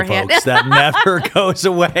goes away, hand. folks. That never goes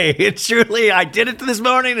away. It's truly, I did it this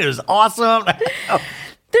morning. It was awesome.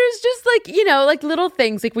 There's just like, like little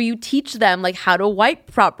things like where you teach them like how to wipe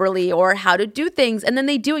properly or how to do things. And then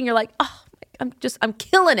they do. And you're like, oh, I'm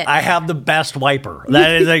killing it. I have the best wiper.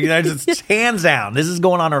 That is like, that's just hands down. This is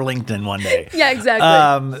going on our LinkedIn one day. Yeah,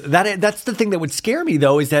 exactly. That's the thing that would scare me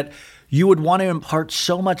though, is that you would want to impart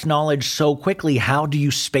so much knowledge so quickly. How do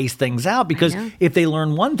you space things out? Because if they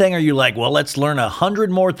learn one thing, are you like, well, let's learn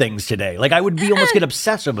 100 more things today? Like I would be almost get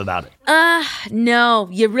obsessive about it. No,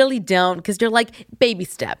 you really don't. Because you're like baby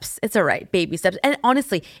steps. It's all right. Baby steps. And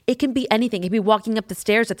honestly, it can be anything. It can be walking up the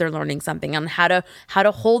stairs that they're learning something on how to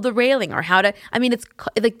hold the railing or how to, I mean, it's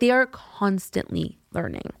like they are constantly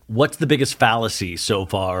learning. What's the biggest fallacy so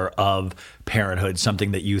far of parenthood?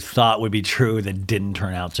 Something that you thought would be true that didn't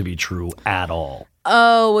turn out to be true at all?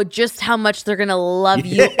 Oh, just how much they're going to love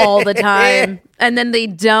you all the time. And then they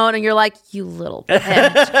don't. And you're like, you little bitch.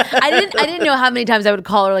 I didn't know how many times I would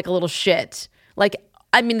call her like a little shit. Like,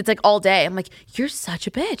 I mean, it's like all day. I'm like, you're such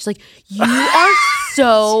a bitch. Like, you are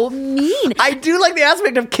so mean. I do like the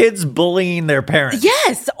aspect of kids bullying their parents.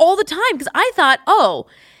 Yes, all the time. Because I thought,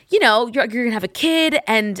 you're going to have a kid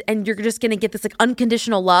and you're just going to get this like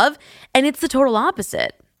unconditional love. And it's the total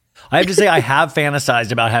opposite. I have to say, I have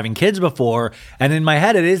fantasized about having kids before, and in my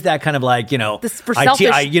head, it is that kind of like, this for selfish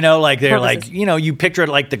like they're purposes. like, you picture it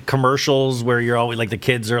like the commercials where you're always like the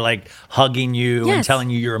kids are like hugging you and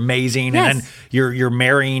telling you you're amazing, and then you're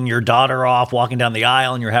marrying your daughter off, walking down the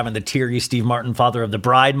aisle, and you're having the teary Steve Martin father of the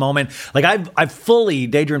bride moment. Like I've fully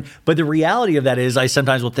daydreamed, but the reality of that is, I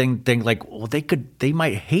sometimes will think like, well, they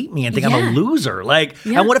might hate me and think I'm a loser. Like,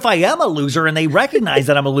 and what if I am a loser and they recognize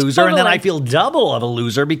that I'm a loser, and then I feel double of a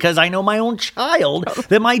loser because I know my own child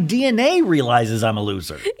that my DNA realizes I'm a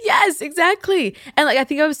loser. Yes, exactly. And like I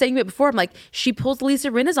think I was saying it before, I'm like, she pulls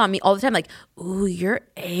Lisa Rinna's on me all the time, like, ooh, you're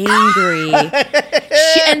angry.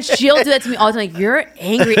 And she'll do that to me all the time, like, you're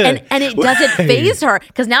angry. And it doesn't faze her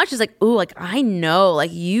because now she's like, ooh, like I know,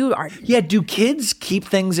 like you are. Yeah, do kids keep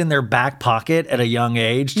things in their back pocket at a young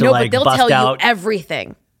age to but they'll bust tell out you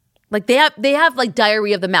everything. Like they have like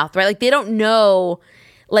diarrhea of the mouth, right? Like they don't know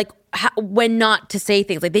like when not to say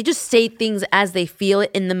things. Like they just say things as they feel it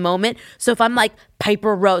in the moment. So if I'm like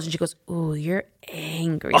Piper Rose and she goes, ooh, you're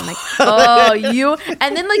angry. I'm like, oh, you.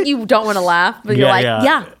 And then like you don't want to laugh, but you're like,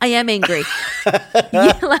 yeah, I am angry.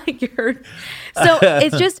 Like you're. So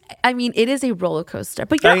it's just, I mean, it is a roller coaster.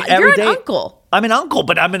 But you're an uncle. I'm an uncle,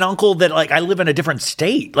 but I'm an uncle that like I live in a different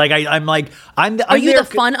state. Like I'm Are you the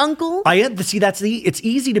fun uncle? I am. See, it's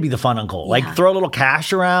easy to be the fun uncle. Like throw a little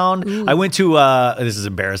cash around. Ooh. I went to this is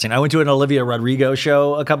embarrassing. I went to an Olivia Rodrigo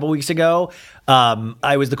show a couple weeks ago.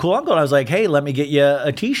 I was the cool uncle, and I was like, "Hey, let me get you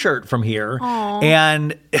a T-shirt from here." Aww.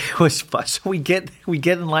 And it was fun. So we get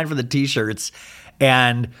in line for the T-shirts,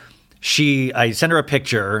 and I sent her a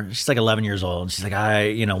picture. She's like 11 years old. She's like,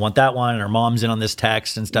 I want that one. And her mom's in on this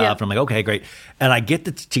text and stuff. Yeah. And I'm like, okay, great. And I get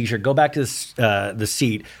the T-shirt, go back to the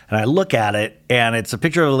seat, and I look at it, and it's a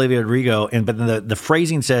picture of Olivia Rodrigo. But then the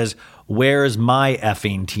phrasing says, where's my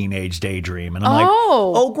effing teenage daydream? And I'm like,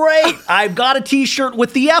 oh, great. I've got a t-shirt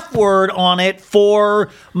with the F word on it for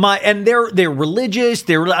my, and they're religious.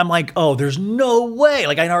 I'm like, oh, there's no way.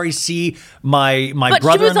 Like I can already see my but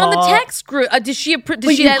brother-in-law. She was on the text group. Did she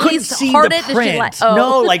at least heart it? Print.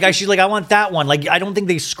 No, like she's like, I want that one. Like I don't think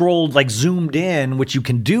they scrolled, like zoomed in, which you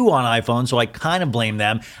can do on iPhone. So I kind of blame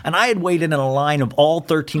them. And I had waited in a line of all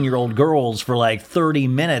 13-year-old girls for like 30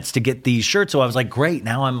 minutes to get these shirts. So I was like, great.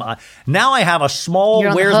 Now I have a small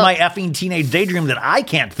where's my effing teenage daydream that I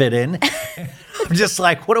can't fit in. I'm just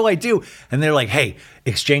like, what do I do? And they're like, hey,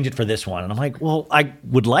 exchange it for this one. And I'm like, well, I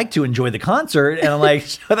would like to enjoy the concert. And I'm like,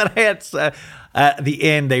 so that I had at the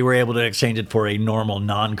end, they were able to exchange it for a normal,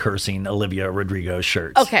 non-cursing Olivia Rodrigo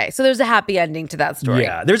shirt. Okay, so there's a happy ending to that story.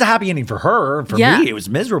 Yeah, there's a happy ending for her. For me, it was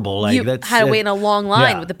miserable. Like you had to wait in a long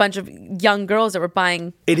line with a bunch of young girls that were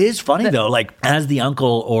buying. It is funny though, like as the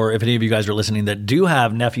uncle, or if any of you guys are listening that do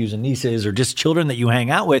have nephews and nieces, or just children that you hang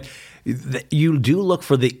out with, you do look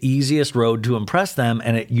for the easiest road to impress them,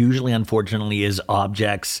 and it usually, unfortunately, is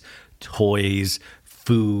objects, toys,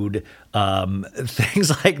 food,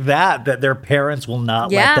 things like that their parents will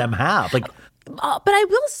not let them have. Like, but I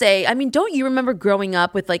will say, I mean, don't you remember growing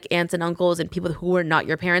up with like aunts and uncles and people who were not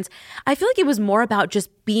your parents? I feel like it was more about just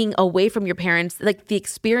being away from your parents, like the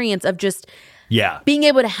experience of just being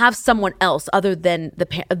able to have someone else other than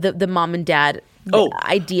the mom and dad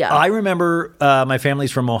idea. I remember my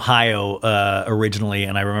family's from Ohio originally,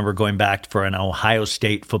 and I remember going back for an Ohio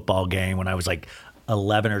State football game when I was like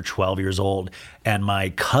 11 or 12 years old, and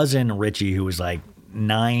my cousin Richie, who was like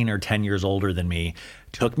 9 or 10 years older than me,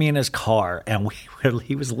 took me in his car, and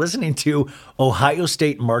he was listening to Ohio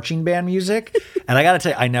State marching band music. And I got to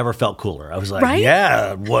tell you, I never felt cooler. I was like,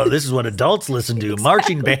 yeah, well, this is what adults listen to,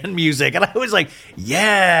 marching band music. And I was like,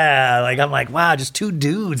 yeah, like, I'm like, wow, just two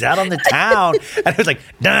dudes out on the town. And it was like,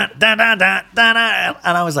 dun, dun, dun, dun, dun, dun.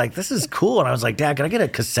 And I was like, this is cool. And I was like, Dad, can I get a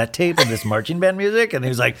cassette tape of this marching band music? And he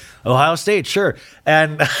was like, Ohio State, sure.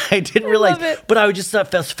 And I didn't realize, but I just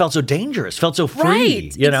felt so dangerous, felt so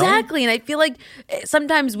free, you know? Exactly. And I feel like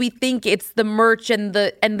sometimes we think it's the merch and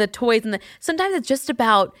the toys and sometimes it's just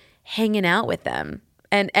about hanging out with them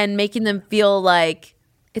and making them feel like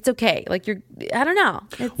it's okay. Like I don't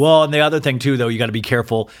know. Well, and the other thing too, though, you got to be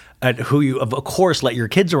careful at who you, of course, let your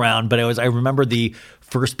kids around. But I remember the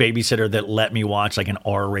first babysitter that let me watch like an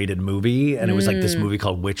R-rated movie, and it was like this movie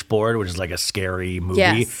called Witchboard, which is like a scary movie.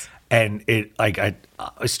 Yes. And it like I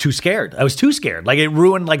was too scared. I was too scared. Like it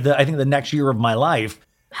ruined like I think the next year of my life.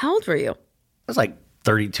 How old were you? I was like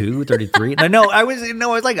 32, 33. I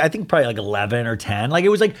was like, I think probably like 11 or 10. Like it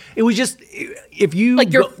was just, if you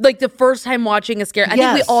like like the first time watching a scare. I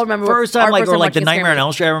think we all remember first time, like, or like the Nightmare on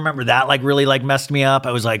Elm Street. I remember that like really like messed me up.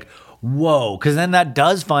 I was like, whoa, because then that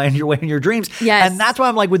does find your way in your dreams. Yes. And that's why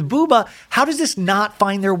I'm like, with Booba, how does this not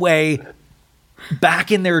find their way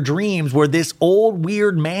back in their dreams, where this old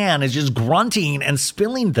weird man is just grunting and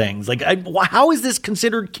spilling things? Like, how is this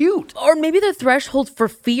considered cute? Or maybe the threshold for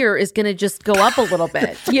fear is going to just go up a little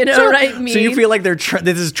bit. You know what I mean? So you feel like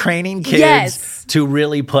this is training kids to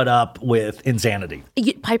really put up with insanity.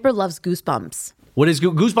 Piper loves Goosebumps. What is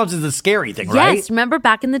Goosebumps? Is the scary thing, right? Yes, remember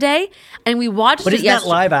back in the day, and we watched. But is that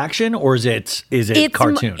live action or is it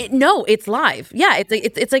cartoon? No, it's live. Yeah,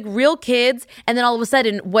 it's like real kids, and then all of a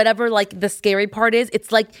sudden, whatever like the scary part is,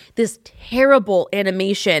 it's like this terrible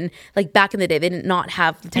animation. Like back in the day, they did not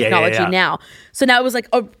have the technology now, so now it was like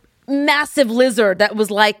a massive lizard that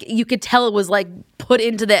was like you could tell it was like put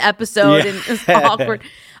into the episode, and it's awkward.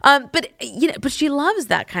 But she loves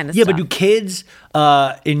that kind of stuff. Yeah, but do kids,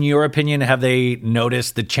 in your opinion, have they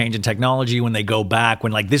noticed the change in technology when they go back?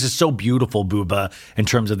 When like this is so beautiful, Booba, in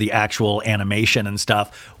terms of the actual animation and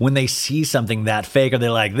stuff. When they see something that fake, are they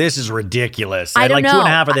like, this is ridiculous? I don't know.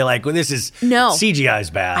 2.5, are they like, well, this is CGI's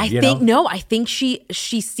bad? I think she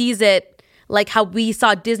sees it like how we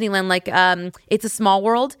saw Disneyland, like It's a Small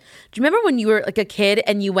World. Do you remember when you were like a kid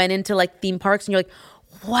and you went into like theme parks and you're like,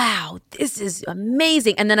 wow, this is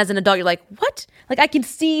amazing. And then as an adult, you're like, what? Like I can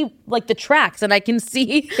see like the tracks and I can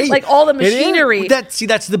see like all the machinery. That's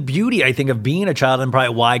the beauty, I think, of being a child, and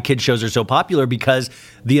probably why kids shows are so popular, because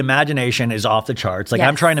the imagination is off the charts. Like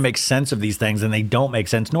I'm trying to make sense of these things and they don't make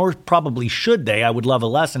sense, nor probably should they. I would love a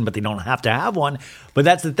lesson, but they don't have to have one. But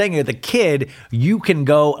that's the thing. As a kid, you can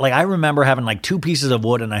go, like I remember having like 2 pieces of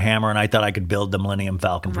wood and a hammer, and I thought I could build the Millennium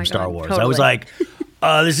Falcon from Star Wars. Totally. I was like,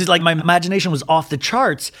 this is like, my imagination was off the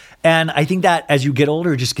charts. And I think that as you get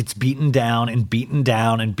older, it just gets beaten down and beaten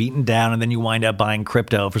down and beaten down. And then you wind up buying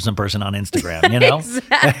crypto for some person on Instagram, you know?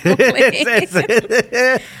 Exactly.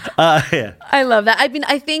 I love that. I mean,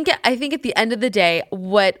 I think at the end of the day,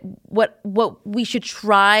 what what we should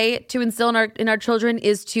try to instill in our children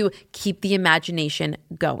is to keep the imagination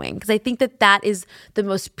going, because I think that is the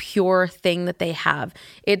most pure thing that they have.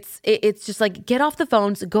 It's just like, get off the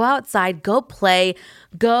phones, go outside, go play,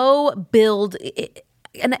 go build,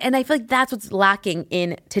 and I feel like that's what's lacking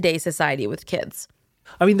in today's society with kids.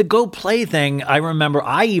 I mean, the go play thing, I remember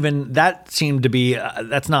that seemed to be,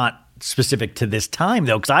 that's not specific to this time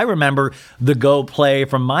though, because I remember the go play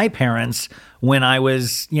from my parents when I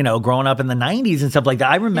was, growing up in the 90s and stuff like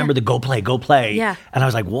that. I remember the go play. Yeah. And I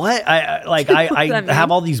was like, what? I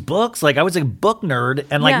have all these books. Like, I was a book nerd,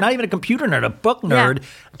 and not even a computer nerd, a book nerd. Yeah.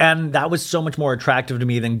 And that was so much more attractive to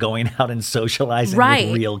me than going out and socializing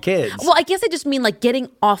with real kids. Well, I guess I just mean like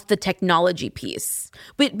getting off the technology piece.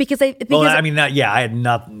 Because I had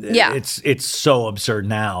nothing. Yeah. It's so absurd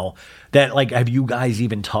now that, like, have you guys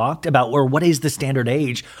even talked about, or what is the standard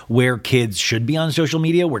age where kids should be on social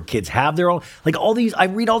media, where kids have their own, like, all these, I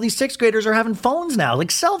read all these 6th graders are having phones now,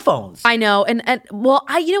 like cell phones. I know. And well,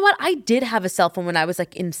 you know what? I did have a cell phone when I was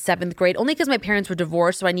like in 7th grade, only because my parents were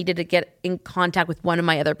divorced. So I needed to get in contact with one of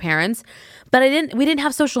my other parents, but we didn't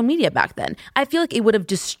have social media back then. I feel like it would have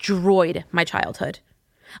destroyed my childhood.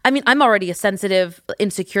 I mean, I'm already a sensitive,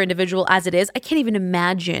 insecure individual as it is. I can't even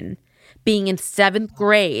imagine being in 7th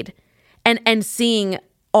grade and seeing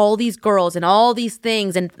all these girls and all these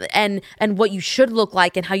things and what you should look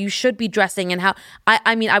like and how you should be dressing and how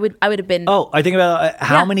I would have been. Oh, I think about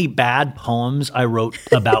how many bad poems I wrote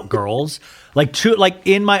about girls. Like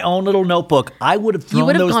in my own little notebook, I would have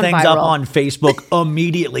thrown those things viral. up on Facebook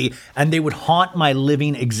immediately, and they would haunt my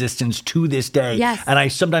living existence to this day. Yes. And I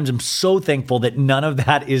sometimes am so thankful that none of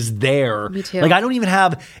that is there. Me too. Like, I don't even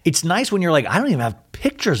have, it's nice when you're like, I don't even have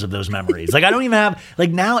pictures of those memories. Like, I don't even have,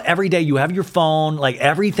 like, now every day you have your phone, like,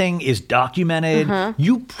 everything is documented. Mm-hmm.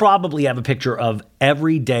 You probably have a picture of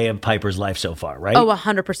every day of Piper's life so far, right? Oh,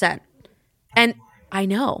 100%. And I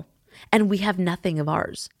know. And we have nothing of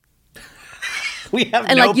ours. We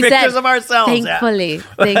have no pictures of ourselves. Thankfully.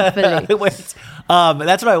 That's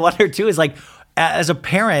what I wonder too, is like, as a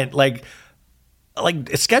parent, like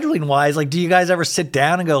scheduling wise, like, do you guys ever sit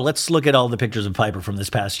down and go, let's look at all the pictures of Piper from this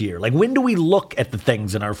past year? Like, when do we look at the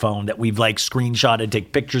things in our phone that we've like screenshotted,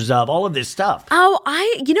 take pictures of, all of this stuff? Oh,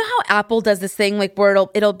 you know how Apple does this thing, like, where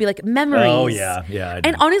it'll be like memories. Oh yeah.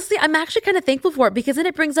 And honestly, I'm actually kind of thankful for it, because then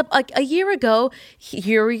it brings up, like, a year ago,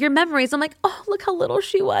 here are your memories. I'm like, oh, look how little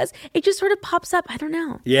she was. It just sort of pops up. I don't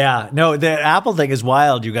know. Yeah, no, the Apple thing is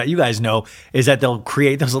wild. You guys know, is that they'll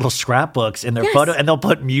create those little scrapbooks in their photo, and they'll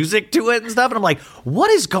put music to it and stuff. And I'm like, what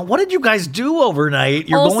did you guys do overnight?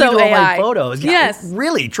 You're also going to AI. all my photos. Yeah, yes.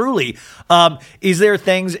 Really, truly. Is there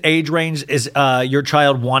things, age range, is your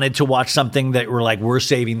child wanted to watch something that we're like, we're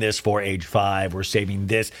saving this for age 5, we're saving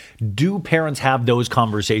this? Do parents have those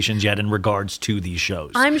conversations yet in regards to these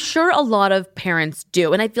shows? I'm sure a lot of parents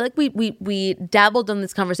do. And I feel like we dabbled on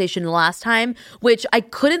this conversation last time, which I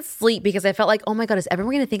couldn't sleep because I felt like, oh my God, is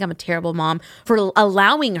everyone going to think I'm a terrible mom for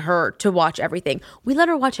allowing her to watch everything? We let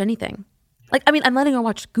her watch anything. Like, I mean, I'm letting her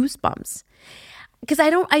watch Goosebumps, because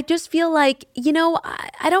I just feel like,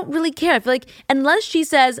 I don't really care. I feel like, unless she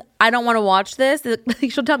says, I don't want to watch this,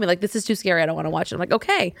 she'll tell me, like, this is too scary, I don't want to watch it. I'm like,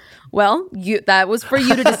 okay, well, that was for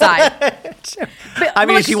you to decide. But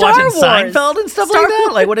is she watching Seinfeld and stuff like that?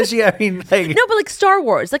 Like, what is she, No, but like Star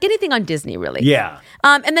Wars, like anything on Disney, really. Yeah.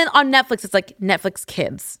 And then on Netflix, it's like Netflix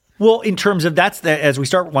Kids. Well, in terms of, as we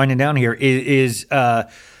start winding down here, is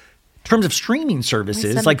in terms of streaming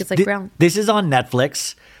services, like this is on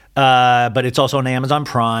Netflix, but it's also on Amazon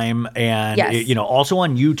Prime and also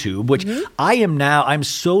on YouTube, which I'm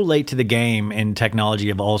so late to the game in technology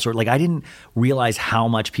of all sorts. Like, I didn't realize how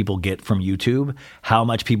much people get from YouTube, how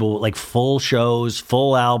much people like full shows,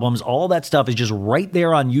 full albums, all that stuff is just right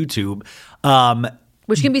there on YouTube.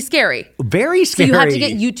 Which can be scary. Very scary. So you have to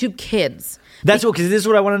get YouTube Kids. That's what, because this is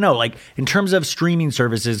what I want to know. Like, in terms of streaming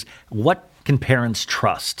services, what can parents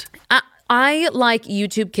trust? I like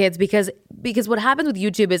YouTube Kids because what happens with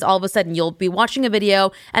YouTube is all of a sudden you'll be watching a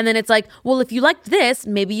video and then it's like, well, if you liked this,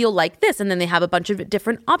 maybe you'll like this. And then they have a bunch of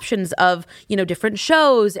different options of, different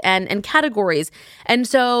shows and categories. And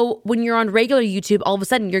so when you're on regular YouTube, all of a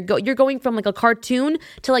sudden you're going from like a cartoon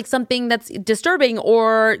to like something that's disturbing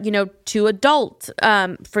or, too adult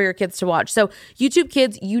for your kids to watch. So YouTube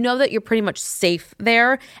Kids, that you're pretty much safe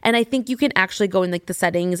there. And I think you can actually go in like the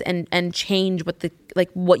settings and change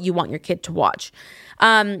what you want your kid to watch.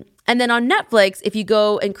 And then on Netflix, if you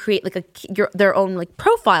go and create like their own like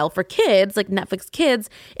profile for kids, like Netflix Kids,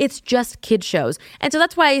 it's just kid shows. And so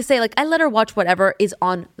that's why I say, like, I let her watch whatever is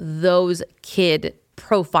on those kid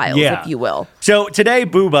profiles, if you will. So today,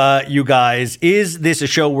 Booba, you guys, is this a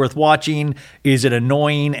show worth watching? Is it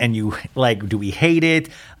annoying and you like, do we hate it?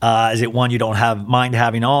 Is it one you don't mind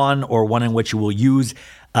having on, or one in which you will use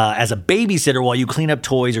as a babysitter while you clean up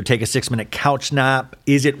toys or take a 6-minute couch nap?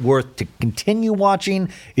 Is it worth to continue watching?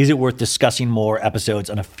 Is it worth discussing more episodes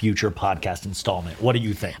on a future podcast installment? What do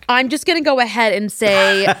you think? I'm just going to go ahead and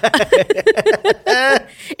say,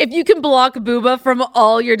 if you can block Booba from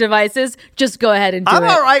all your devices, just go ahead and do it. I'm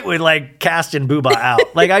all right with like casting Booba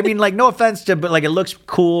out. Like, I mean, like, no offense to, but like, it looks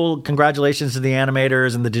cool. Congratulations to the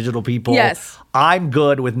animators and the digital people. Yes. I'm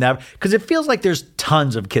good with never, because it feels like there's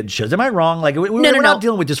tons of kids shows. Am I wrong? Like, we're not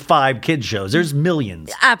dealing with just 5 kids shows. There's millions.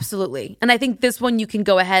 Absolutely. And I think this one you can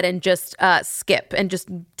go ahead and just skip and just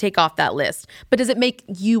take off that list. But does it make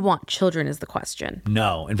you want children is the question.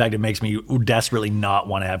 No. In fact, it makes me desperately not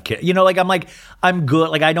want to have kids. You know, I'm good.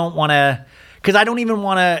 Like, I don't want to, because I don't even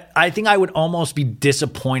want to, I think I would almost be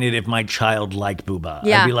disappointed if my child liked Booba.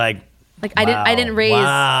 Yeah. I'd be like,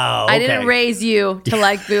 wow, I didn't raise you to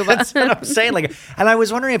like Booba. That's what I'm saying. Like, and I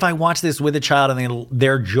was wondering if I watched this with a child and then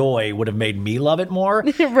their joy would have made me love it more.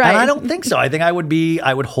 Right. And I don't think so. I think I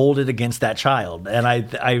would hold it against that child. And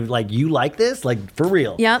I like, you like this? Like, for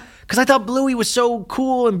real. Yep. Because I thought Bluey was so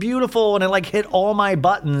cool and beautiful and it like hit all my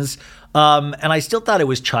buttons. And I still thought it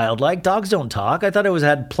was childlike. Dogs don't talk. I thought it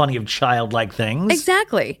had plenty of childlike things.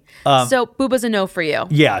 Exactly. So Booba's a no for you.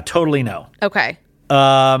 Yeah, totally no. Okay.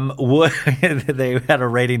 They had a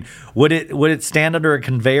rating. Would it stand under a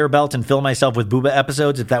conveyor belt and fill myself with Booba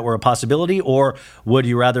episodes if that were a possibility, or would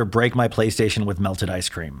you rather break my PlayStation with melted ice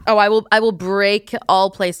cream? Oh, I will break all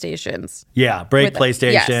PlayStations. Yeah, break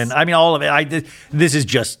PlayStation. Yes. I mean, all of it.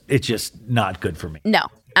 It's just not good for me. No,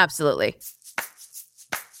 absolutely.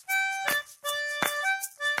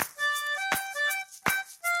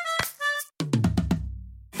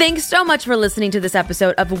 Thanks so much for listening to this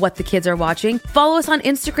episode of What the Kids Are Watching. Follow us on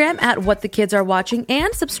Instagram at What the Kids Are Watching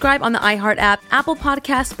and subscribe on the iHeart app, Apple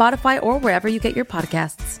Podcasts, Spotify, or wherever you get your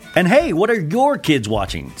podcasts. And hey, what are your kids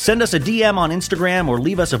watching? Send us a DM on Instagram or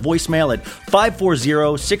leave us a voicemail at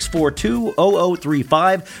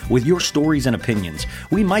 540-642-0035 with your stories and opinions.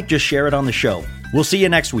 We might just share it on the show. We'll see you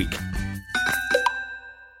next week.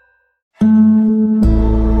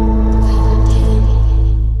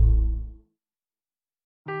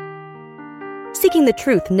 Seeking the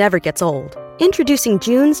truth never gets old. Introducing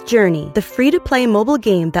June's Journey, the free-to-play mobile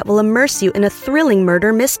game that will immerse you in a thrilling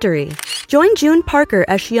murder mystery. Join June Parker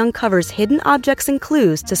as she uncovers hidden objects and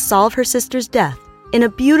clues to solve her sister's death in a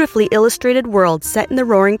beautifully illustrated world set in the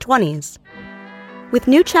Roaring 20s. With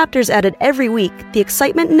new chapters added every week, the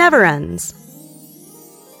excitement never ends.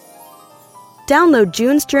 Download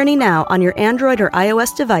June's Journey now on your Android or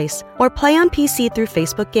iOS device or play on PC through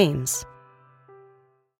Facebook Games.